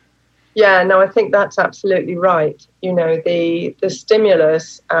 Yeah, no, I think that's absolutely right. You know, the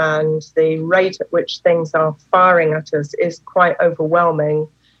stimulus and the rate at which things are firing at us is quite overwhelming.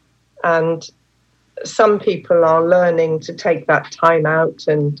 And some people are learning to take that time out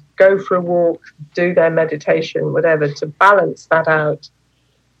and go for a walk, do their meditation, whatever, to balance that out.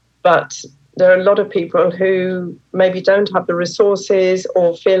 But there are a lot of people who maybe don't have the resources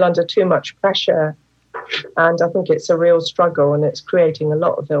or feel under too much pressure. And I think it's a real struggle, and it's creating a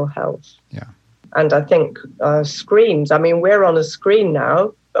lot of ill health. Yeah. And I think screens, I mean, we're on a screen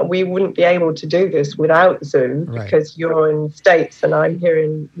now, but we wouldn't be able to do this without Zoom, Right. because you're in the States and I'm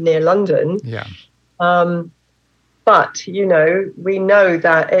here near London. Yeah. But, you know, we know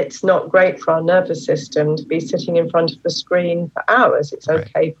that it's not great for our nervous system to be sitting in front of the screen for hours. It's Right.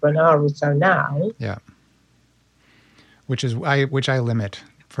 okay for an hour or so now. Yeah. Which I limit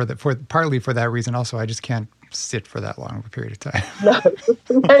for partly for that reason. Also, I just can't sit for that long of a period of time.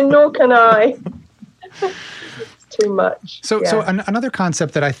 No, nor can I. It's too much. So another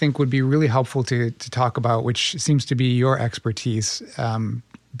concept that I think would be really helpful to talk about, which seems to be your expertise,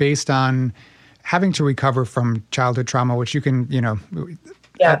 based on having to recover from childhood trauma, which you can,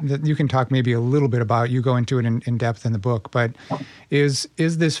 you can talk maybe a little bit about. You go into it in depth in the book, but is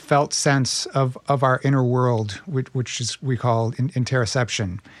this felt sense of our inner world, which is we call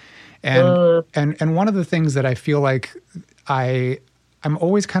interoception, and one of the things that I feel like I'm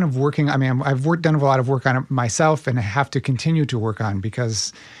always kind of working. I mean, I've done a lot of work on it myself, and I have to continue to work on,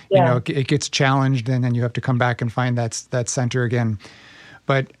 because it gets challenged, and then you have to come back and find that center again.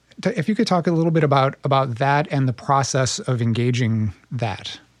 But if you could talk a little bit about that and the process of engaging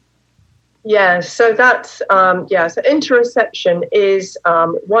that. Yeah, so that's, so interoception is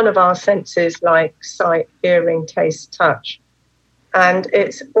one of our senses, like sight, hearing, taste, touch. And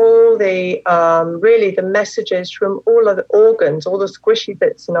it's all the, really the messages from all of the organs, all the squishy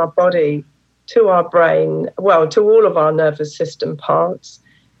bits in our body to our brain, well, to all of our nervous system parts.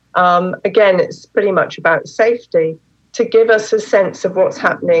 Again, it's pretty much about safety, to give us a sense of what's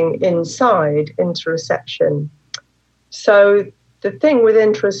happening inside interoception. So the thing with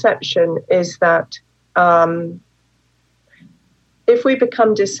interoception is that if we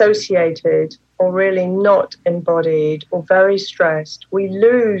become dissociated or really not embodied or very stressed, we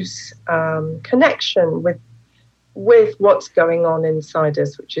lose connection with what's going on inside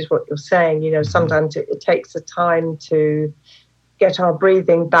us, which is what you're saying. You know, sometimes it takes a time to get our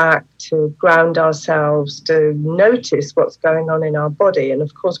breathing back, to ground ourselves, to notice what's going on in our body. And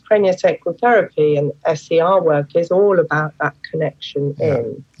of course, craniosacral therapy and SCR work is all about that connection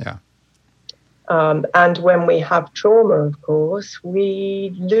in. Yeah. And when we have trauma, of course,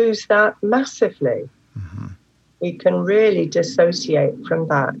 we lose that massively. Mm-hmm. We can really dissociate from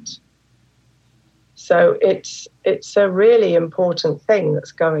that. So it's a really important thing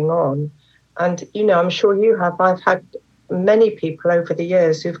that's going on. And, you know, I'm sure you have. I've had many people over the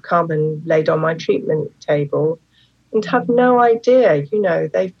years who've come and laid on my treatment table and have no idea, you know,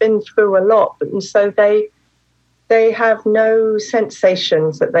 they've been through a lot, and so they have no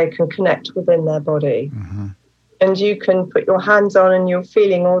sensations that they can connect within their body. Mm-hmm. And you can put your hands on and you're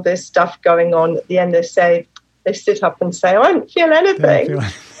feeling all this stuff going on. At the end, they sit up and say, I don't feel anything.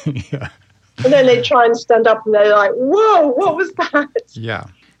 Yeah. And then they try and stand up and they're like, whoa, what was that? Yeah.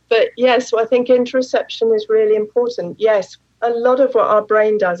 But yes, so I think interoception is really important. Yes, a lot of what our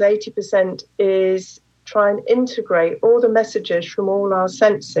brain does, 80%, is try and integrate all the messages from all our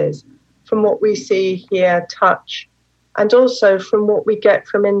senses, from what we see, hear, touch, and also from what we get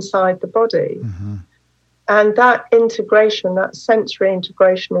from inside the body. Mm-hmm. And that integration, that sensory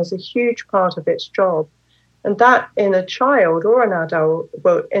integration, is a huge part of its job. And that in a child or an adult,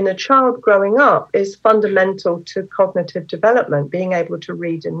 well, in a child growing up, is fundamental to cognitive development, being able to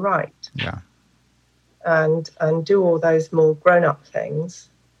read and write. Yeah. And do all those more grown-up things.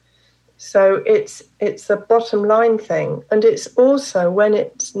 So it's a bottom line thing. And it's also, when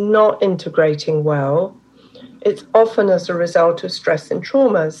it's not integrating well, it's often as a result of stress and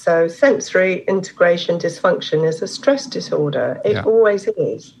trauma. So sensory integration dysfunction is a stress disorder. It always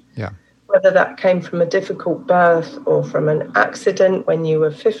is. Yeah. Whether that came from a difficult birth or from an accident when you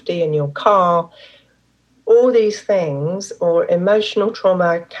were 50 in your car, all these things, or emotional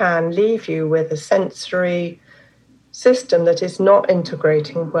trauma, can leave you with a sensory system that is not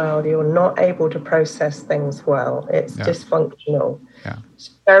integrating well. You're not able to process things well. It's dysfunctional. Yeah.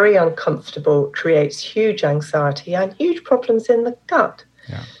 It's very uncomfortable, creates huge anxiety and huge problems in the gut.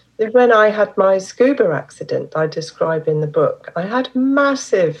 Yeah. When I had my scuba accident I describe in the book, I had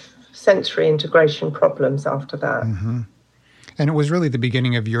massive sensory integration problems after that. Mm-hmm. And it was really the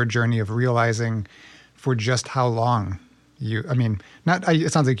beginning of your journey of realizing for just how long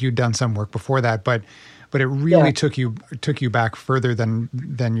it sounds like you'd done some work before that, but it really took you back further than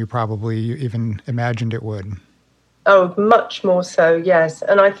you probably even imagined it would. Oh, much more so, yes.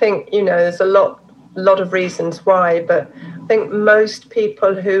 And I think, there's a lot of reasons why, but I think most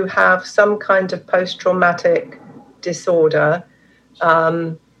people who have some kind of post-traumatic disorder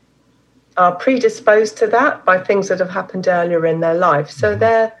are predisposed to that by things that have happened earlier in their life. So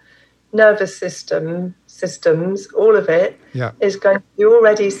their nervous systems, all of it is going to be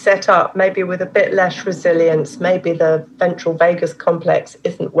already set up, maybe with a bit less resilience. Maybe the ventral vagus complex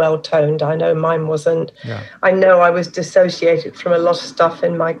isn't well toned. I know mine wasn't. Yeah. I know I was dissociated from a lot of stuff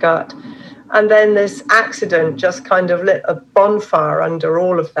in my gut. And then this accident just kind of lit a bonfire under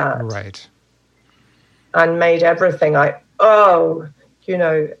all of that. Right. And made everything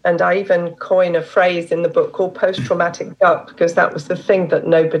and I even coin a phrase in the book called post-traumatic gut, because that was the thing that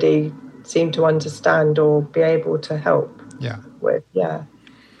nobody seemed to understand or be able to help with. Yeah.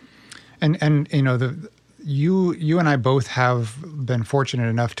 And you and I both have been fortunate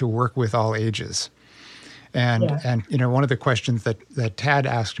enough to work with all ages. And one of the questions that Tad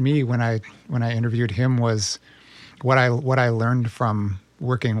asked me when I interviewed him was what I learned from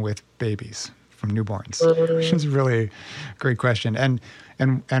working with babies, from newborns, which is really a great question. And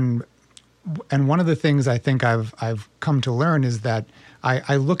one of the things I think I've come to learn is that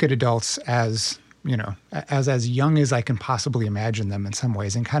I look at adults as as young as I can possibly imagine them in some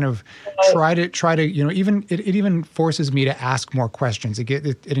ways, and kind of try to even it even forces me to ask more questions.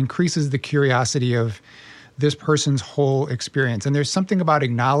 It increases the curiosity of this person's whole experience. And there's something about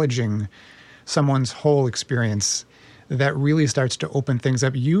acknowledging someone's whole experience that really starts to open things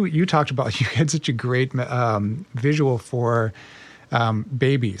up. You talked about, you had such a great visual for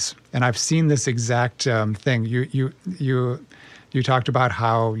babies, and I've seen this exact thing. You talked about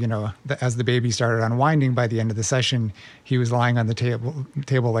how as the baby started unwinding, by the end of the session, he was lying on the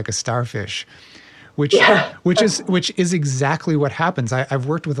table like a starfish, which is exactly what happens. I've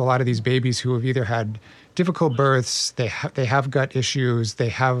worked with a lot of these babies who have either had difficult births, they have gut issues, they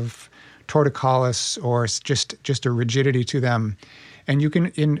have torticollis, or just a rigidity to them. And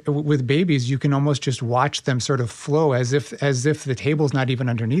with babies, you can almost just watch them sort of flow as if the table's not even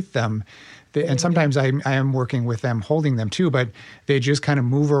underneath them. And sometimes I am working with them, holding them too, but they just kind of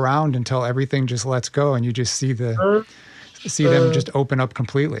move around until everything just lets go, and you just see them just open up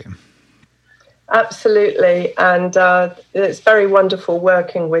completely. Absolutely. And it's very wonderful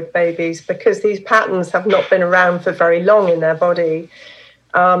working with babies, because these patterns have not been around for very long in their body.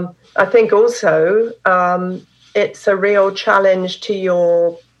 I think also it's a real challenge to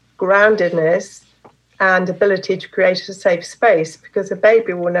your groundedness and ability to create a safe space, because a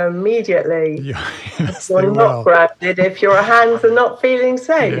baby will know immediately if you're not grounded, if your hands are not feeling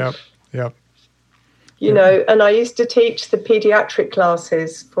safe. Yep. And I used to teach the pediatric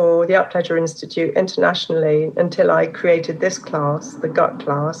classes for the Up-Pleasure Institute internationally until I created this class, the gut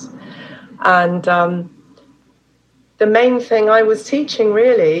class. And the main thing I was teaching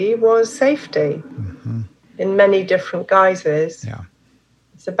really was safety in many different guises. Yeah.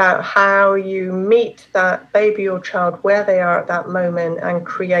 It's about how you meet that baby or child where they are at that moment and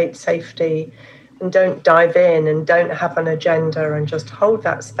create safety, and don't dive in and don't have an agenda, and just hold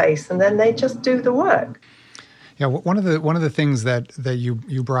that space, and then they just do the work. Yeah, one of the things that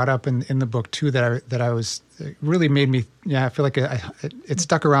you brought up in the book too that I was really made me I feel like it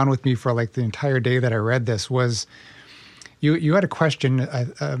stuck around with me for like the entire day that I read this was you had a question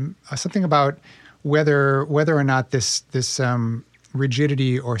something about whether or not this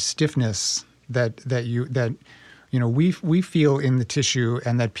rigidity or stiffness that we feel in the tissue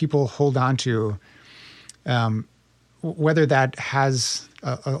and that people hold on to, whether that has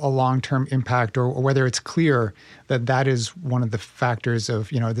a long-term impact, or whether it's clear that is one of the factors of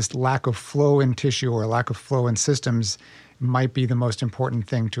this lack of flow in tissue or lack of flow in systems might be the most important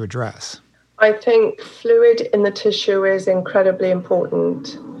thing to address. I think fluid in the tissue is incredibly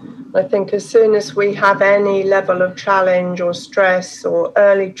important. I think as soon as we have any level of challenge or stress or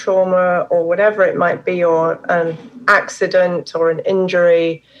early trauma or whatever it might be, or an accident or an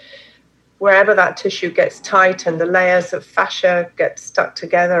injury, wherever that tissue gets tight and the layers of fascia get stuck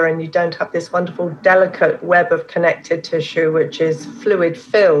together, and you don't have this wonderful delicate web of connected tissue, which is fluid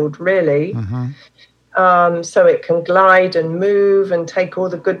filled really. So it can glide and move and take all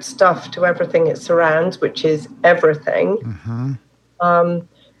the good stuff to everything it surrounds, which is everything.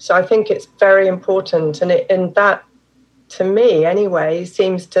 So I think it's very important. And that, to me anyway,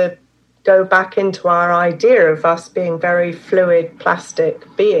 seems to go back into our idea of us being very fluid plastic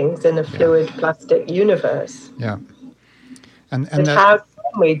beings in a fluid plastic universe. Yeah. And how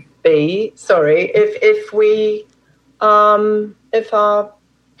can we be, if we if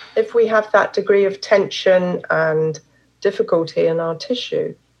we have that degree of tension and difficulty in our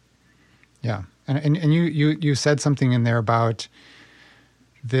tissue. Yeah. And you said something in there about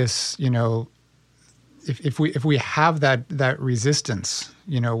this, if we have that resistance,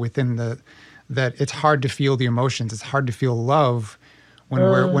 within that it's hard to feel the emotions, it's hard to feel love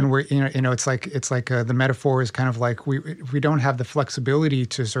when we're it's like the metaphor is kind of like we don't have the flexibility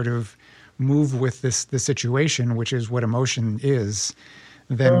to sort of move with the situation, which is what emotion is,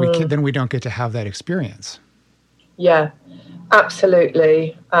 then we don't get to have that experience. Yeah,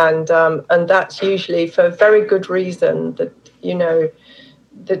 absolutely. And that's usually for a very good reason, that,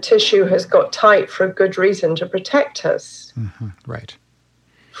 the tissue has got tight for a good reason, to protect us. Mm-hmm. Right.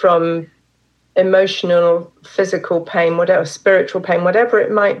 From emotional, physical pain, whatever, spiritual pain, whatever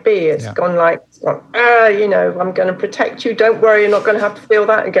it might be. It's gone like, I'm going to protect you. Don't worry, you're not going to have to feel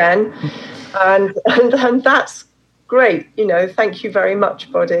that again. and that's great. Thank you very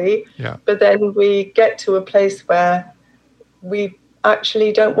much, body. Yeah. But then we get to a place where we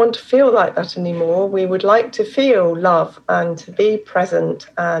actually don't want to feel like that anymore. We would like to feel love and to be present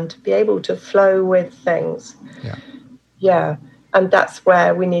and to be able to flow with things. Yeah. Yeah. And that's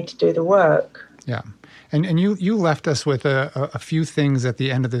where we need to do the work. Yeah. And you left us with a few things at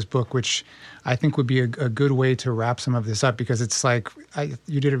the end of this book, which I think would be a good way to wrap some of this up, because it's like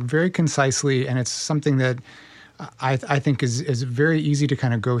you did it very concisely, and it's something that I think is very easy to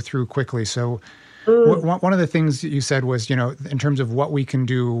kind of go through quickly. So one of the things that you said was, in terms of what we can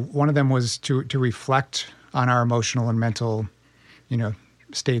do, one of them was to reflect on our emotional and mental,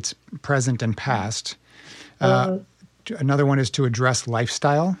 states, present and past. Another one is to address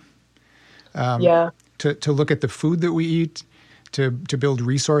lifestyle. To look at the food that we eat, to build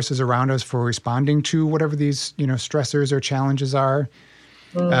resources around us for responding to whatever these, stressors or challenges are.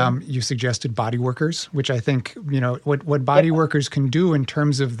 You suggested body workers, which I think, what body workers can do in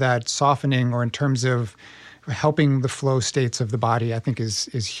terms of that softening or in terms of helping the flow states of the body, I think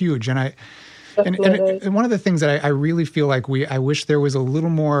is huge. And and one of the things that I really feel like I wish there was a little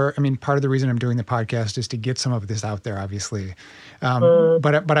more. I mean, part of the reason I'm doing the podcast is to get some of this out there, obviously.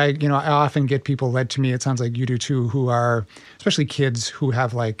 But I often get people led to me. It sounds like you do too, who are, especially kids who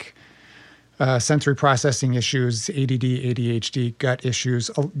have like sensory processing issues, ADD, ADHD, gut issues,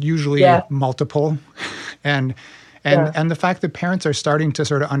 usually multiple, and the fact that parents are starting to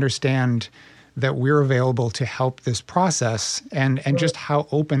sort of understand that we're available to help this process, and just how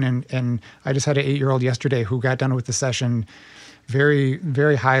open and I just had an 8-year-old yesterday who got done with the session, very,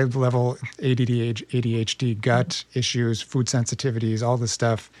 very high level ADD, ADHD, gut issues, food sensitivities, all this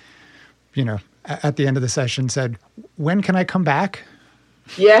stuff, at the end of the session said, "When can I come back?"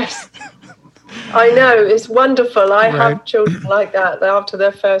 Yes. I know, it's wonderful. I have children like that. After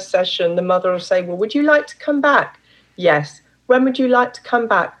their first session, the mother will say, "Well, would you like to come back?" "Yes." "When would you like to come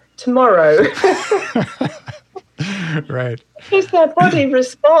back?" "Tomorrow." Right. Because their body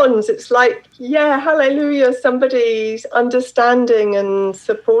responds. It's like, yeah, hallelujah, somebody's understanding and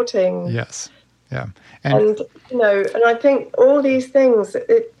supporting. Yes. Yeah. And I think all these things,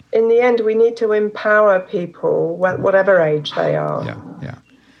 in the end, we need to empower people, whatever age they are. Yeah. Yeah.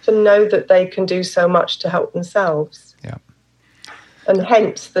 To know that they can do so much to help themselves. Yeah. And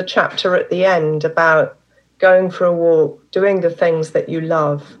hence the chapter at the end about going for a walk, doing the things that you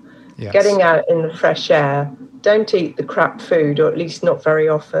love, getting out in the fresh air, don't eat the crap food, or at least not very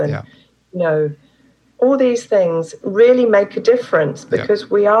often. Yeah. All these things really make a difference, because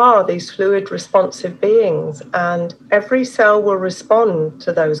we are these fluid, responsive beings, and every cell will respond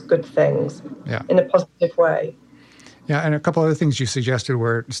to those good things in a positive way. Yeah, and a couple other things you suggested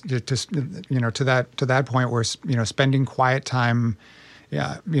were just to that point where spending quiet time,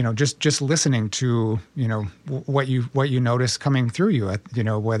 just listening to what you notice coming through you,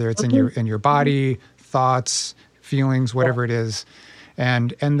 whether it's in your body, thoughts, feelings, whatever it is,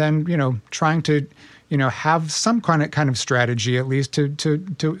 and then trying to have some kind of strategy at least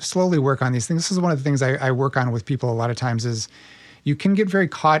to slowly work on these things. This is one of the things I work on with people a lot of times is you can get very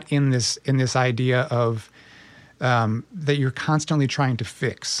caught in this idea of that you're constantly trying to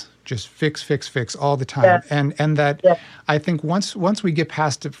fix, just fix all the time. And that I think once we get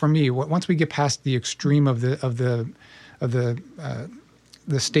past it, for me, once we get past the extreme of the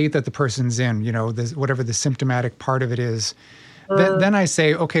state that the person's in, whatever the symptomatic part of it is, then I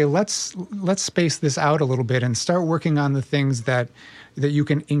say, okay, let's space this out a little bit and start working on the things that you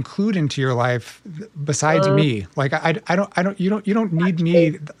can include into your life besides me. Like you don't need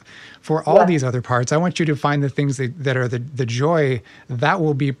me for all these other parts. I want you to find the things that are the joy that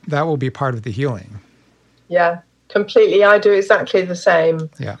will be part of the healing. Yeah, completely. I do exactly the same.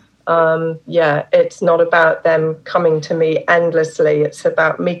 Yeah. It's not about them coming to me endlessly. It's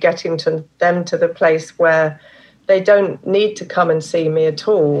about me getting them to the place where they don't need to come and see me at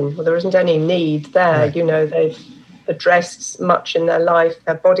all. There isn't any need there. Right. You know, they've addressed much in their life.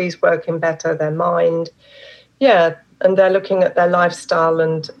 Their body's working better, their mind. Yeah, and they're looking at their lifestyle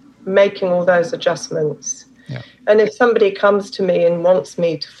and making all those adjustments. Yeah. And if somebody comes to me and wants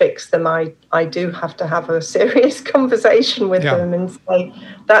me to fix them, I do have to have a serious conversation with them and say,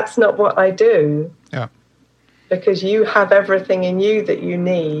 that's not what I do. Yeah. Because you have everything in you that you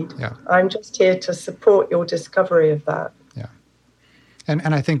need. Yeah. I'm just here to support your discovery of that. Yeah.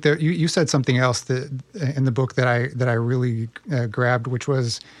 And I think that you said something else that in the book that I really grabbed, which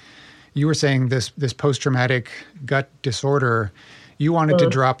was you were saying this post-traumatic gut disorder. You wanted to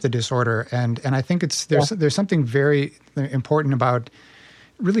drop the disorder, and I think there's something very important about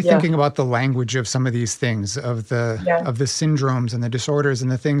really thinking about the language of some of these things, of the syndromes and the disorders and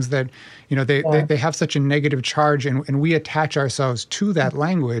the things that, you know, they have such a negative charge, and we attach ourselves to that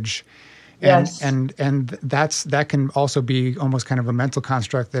language, and that can also be almost kind of a mental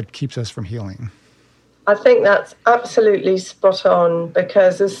construct that keeps us from healing. I think that's absolutely spot on,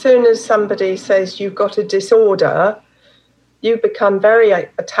 because as soon as somebody says you've got a disorder, you become very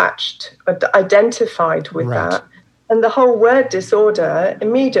attached, identified with that. And the whole word disorder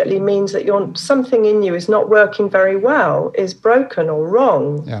immediately means that something in you is not working very well, is broken or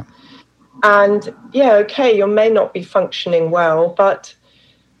wrong. Yeah. And you may not be functioning well, but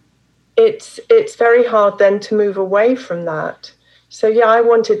it's very hard then to move away from that. So, I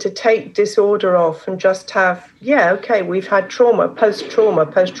wanted to take disorder off and just have, we've had trauma,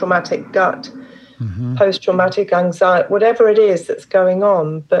 post-traumatic gut, post-traumatic anxiety, whatever it is that's going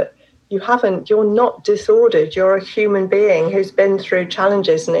on. But you're not disordered. You're a human being who's been through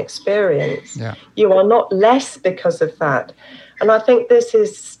challenges and experience. Yeah. You are not less because of that. And I think this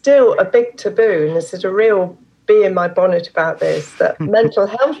is still a big taboo, and this is a real bee in my bonnet about this, that mental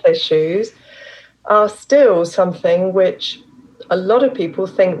health issues are still something which a lot of people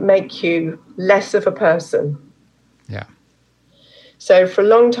think make you less of a person. Yeah. So for a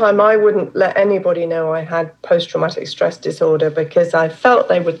long time, I wouldn't let anybody know I had post-traumatic stress disorder, because I felt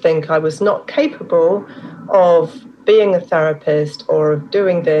they would think I was not capable of being a therapist or of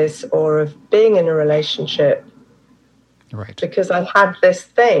doing this or of being in a relationship. Right. Because I had this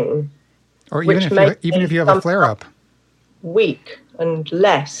thing. Or even if you have a flare-up. Weak and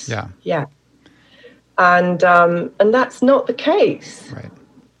less. Yeah. Yeah. And that's not the case. Right.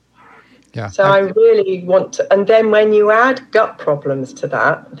 Yeah. So I really want to, and then when you add gut problems to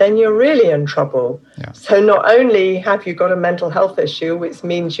that, then you're really in trouble. Yeah. So not only have you got a mental health issue, which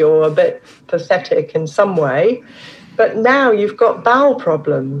means you're a bit pathetic in some way, but now you've got bowel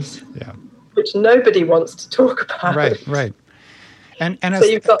problems, which nobody wants to talk about. Right. And so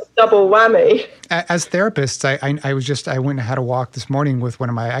you've got double whammy. As therapists, I went and had a walk this morning with one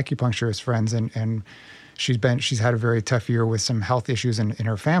of my acupuncturist friends, and she's had a very tough year with some health issues in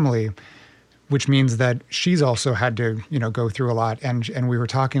her family, which means that she's also had to, go through a lot. And we were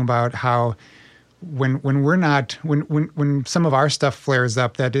talking about how when some of our stuff flares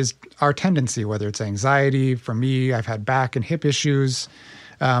up, that is our tendency, whether it's anxiety. For me, I've had back and hip issues,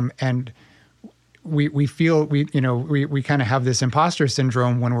 and we feel we kind of have this imposter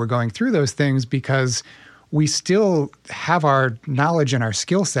syndrome when we're going through those things, because we still have our knowledge and our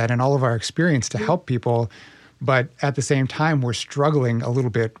skill set and all of our experience to help people, but at the same time we're struggling a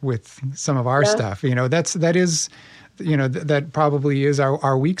little bit with some of our stuff. That probably is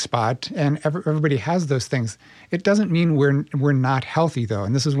our weak spot, and everybody has those things. It doesn't mean we're not healthy, though,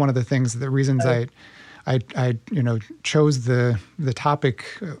 and this is one of the reasons I chose the topic,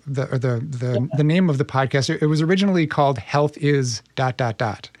 the name of the podcast. It was originally called Health is ...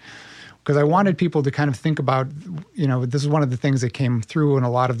 because I wanted people to kind of think about, this is one of the things that came through in a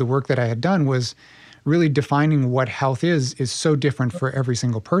lot of the work that I had done, was really defining what health is so different for every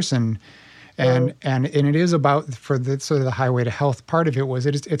single person. And it is about, for the sort of the highway to health part of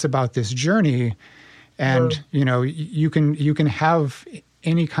it, it's about this journey. And, you can have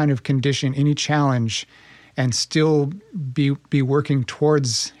any kind of condition, any challenge, and still be working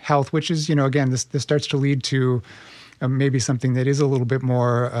towards health, which is, again, this starts to lead to maybe something that is a little bit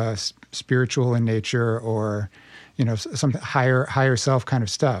more spiritual in nature, or, some higher self kind of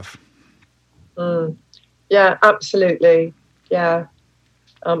stuff. Yeah, absolutely. Yeah.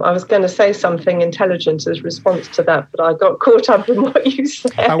 I was going to say something intelligent as response to that, but I got caught up in what you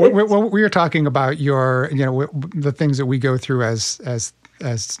said. We were talking about the things that we go through as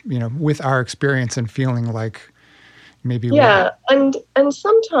with our experience and feeling like maybe. Yeah, and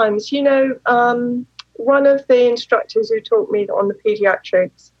sometimes, one of the instructors who taught me on the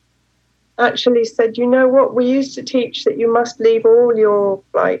pediatrics actually said, you know what, we used to teach that you must leave all your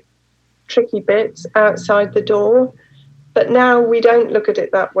like tricky bits outside the door, but now we don't look at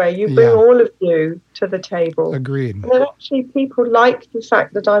it that way. You bring all of you to the table. Agreed. And then actually people like the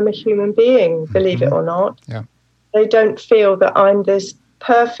fact that I'm a human being, believe it or not. Yeah. They don't feel that I'm this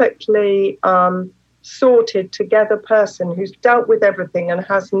perfectly sorted together person who's dealt with everything and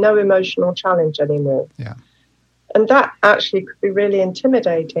has no emotional challenge anymore. Yeah. And that actually could be really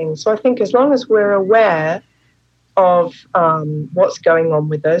intimidating. So I think as long as we're aware of what's going on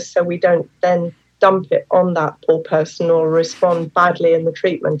with us, so we don't then dump it on that poor person or respond badly in the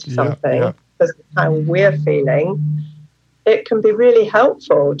treatment to something because of how we're feeling, it can be really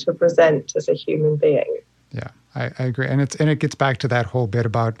helpful to present as a human being. Yeah, I agree, and it gets back to that whole bit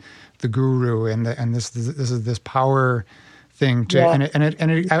about the guru and this power thing too,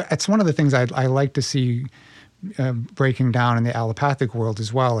 it's one of the things I like to see breaking down in the allopathic world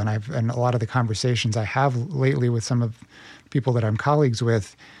as well, and a lot of the conversations I have lately with some of people that I'm colleagues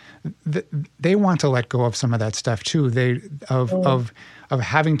with, they want to let go of some of that stuff too. Of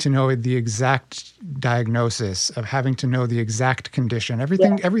having to know the exact diagnosis, of having to know the exact condition.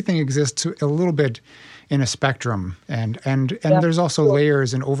 Everything exists a little bit in a spectrum, and there's also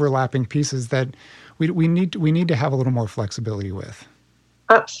layers and overlapping pieces that we need to have a little more flexibility with.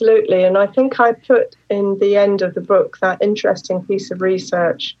 Absolutely, and I think I put in the end of the book that interesting piece of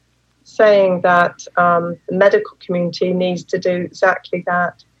research saying that the medical community needs to do exactly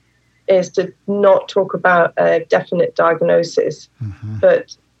that, is to not talk about a definite diagnosis,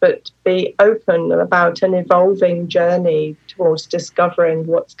 but be open about an evolving journey towards discovering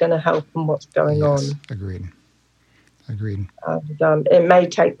what's going to help and what's going on. Agreed. And it may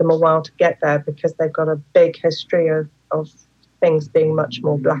take them a while to get there because they've got a big history of things being much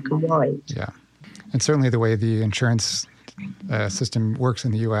more black and white. Yeah. And certainly the way the insurance system works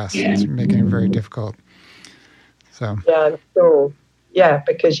in the U.S. is making it very difficult. So. Yeah, I'm sure. Yeah,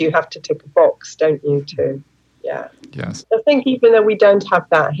 because you have to tick a box, don't you, too? Yeah. Yes. I think even though we don't have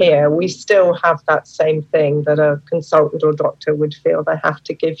that here, we still have that same thing that a consultant or doctor would feel they have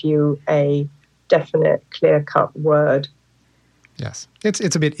to give you a definite, clear-cut word. Yes.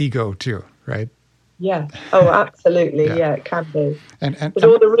 It's a bit ego, too, right? Yeah. Oh, absolutely. Yeah, it can be. But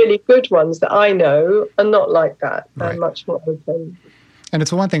all the really good ones that I know are not like that. They're much more open. And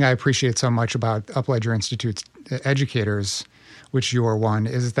it's one thing I appreciate so much about Upledger Institute's educators, which you are one,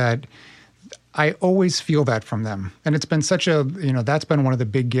 is that I always feel that from them. And it's been such a, that's been one of the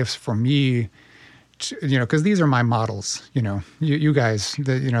big gifts for me, because these are my models, you guys,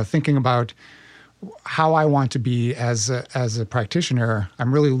 thinking about how I want to be as a practitioner.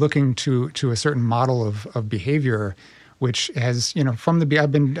 I'm really looking to a certain model of behavior, which has,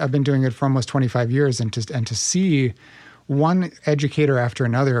 I've been doing it for almost 25 years, and to see one educator after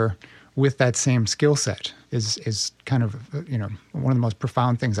another with that same skill set is kind of, one of the most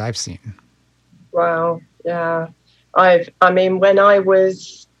profound things I've seen. Wow. Yeah. When I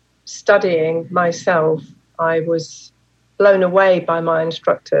was studying myself, I was blown away by my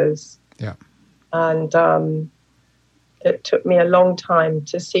instructors. Yeah. And it took me a long time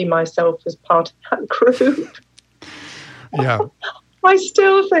to see myself as part of that group. Yeah. I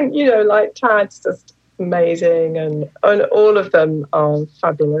still think, like Tad's just amazing, and all of them are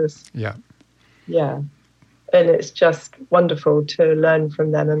fabulous. Yeah. Yeah. And it's just wonderful to learn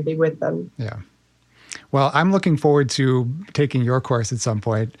from them and be with them. Yeah. Well, I'm looking forward to taking your course at some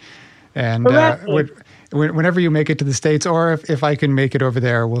point. And whenever you make it to the States, or if I can make it over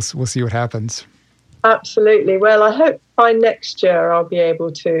there, we'll see what happens. Absolutely. Well, I hope by next year I'll be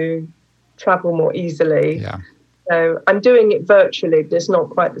able to travel more easily. Yeah. So I'm doing it virtually, but it's not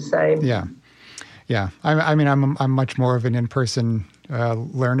quite the same. Yeah. Yeah. I'm much more of an in-person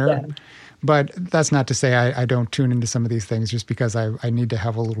learner. Yeah. But that's not to say I don't tune into some of these things, just because I need to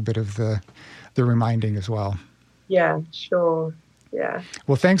have a little bit of the reminding as well. Yeah, sure. Yeah.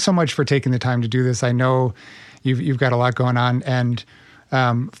 Well, thanks so much for taking the time to do this. I know you've got a lot going on, and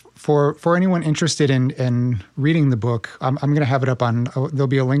for anyone interested in reading the book, I'm going to have it up on. There'll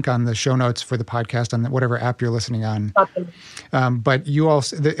be a link on the show notes for the podcast on whatever app you're listening on. Okay. But you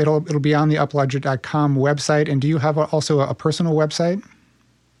also it'll be on the upledger.com website. And do you have also a personal website?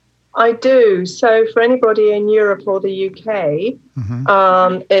 I do. So for anybody in Europe or the UK,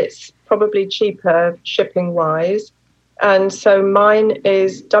 it's probably cheaper shipping-wise. And so mine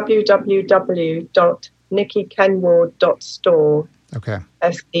is www.nikkikenward.store. Okay.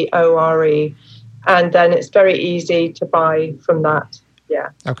 STORE. And then it's very easy to buy from that.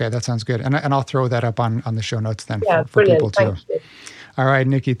 Yeah. Okay, that sounds good. And I'll throw that up on the show notes then for brilliant. People too. Thank you. All right,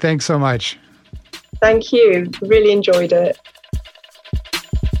 Nikki, thanks so much. Thank you. Really enjoyed it.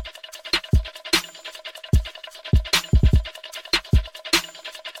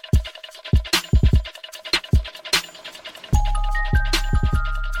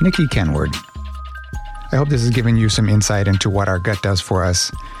 Nikki Kenward. I hope this has given you some insight into what our gut does for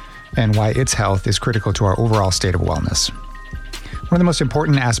us and why its health is critical to our overall state of wellness. One of the most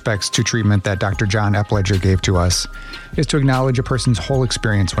important aspects to treatment that Dr. John Epledger gave to us is to acknowledge a person's whole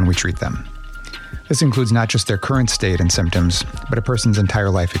experience when we treat them. This includes not just their current state and symptoms, but a person's entire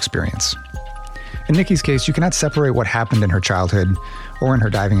life experience. In Nikki's case, you cannot separate what happened in her childhood or in her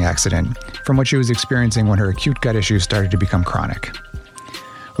diving accident from what she was experiencing when her acute gut issues started to become chronic.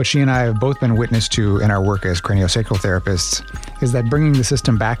 What she and I have both been witness to in our work as craniosacral therapists is that bringing the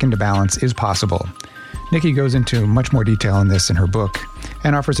system back into balance is possible. Nikki goes into much more detail in this in her book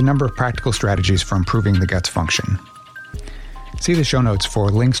and offers a number of practical strategies for improving the gut's function. See the show notes for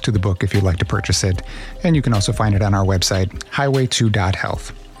links to the book if you'd like to purchase it, and you can also find it on our website,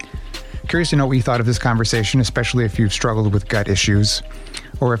 highway2.health. Curious to know what you thought of this conversation, especially if you've struggled with gut issues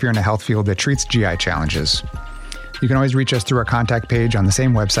or if you're in a health field that treats GI challenges. You can always reach us through our contact page on the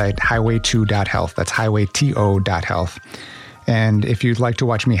same website, highway2.health. That's highwayto.health. And if you'd like to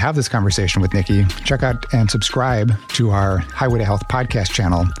watch me have this conversation with Nikki, check out and subscribe to our Highway to Health podcast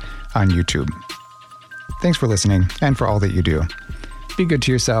channel on YouTube. Thanks for listening and for all that you do. Be good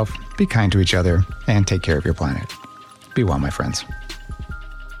to yourself, be kind to each other, and take care of your planet. Be well, my friends.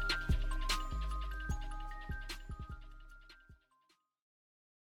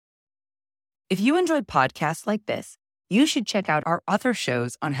 If you enjoyed podcasts like this, you should check out our other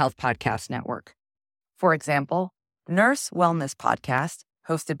shows on Health Podcast Network. For example, Nurse Wellness Podcast,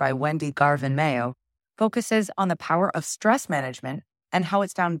 hosted by Wendy Garvin Mayo, focuses on the power of stress management and how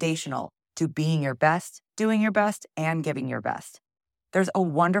it's foundational to being your best, doing your best, and giving your best. There's a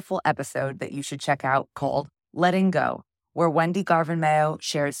wonderful episode that you should check out called Letting Go, where Wendy Garvin Mayo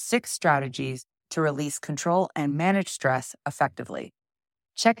shares 6 strategies to release control and manage stress effectively.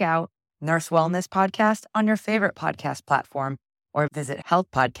 Check out Nurse Wellness Podcast on your favorite podcast platform or visit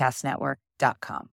healthpodcastnetwork.com.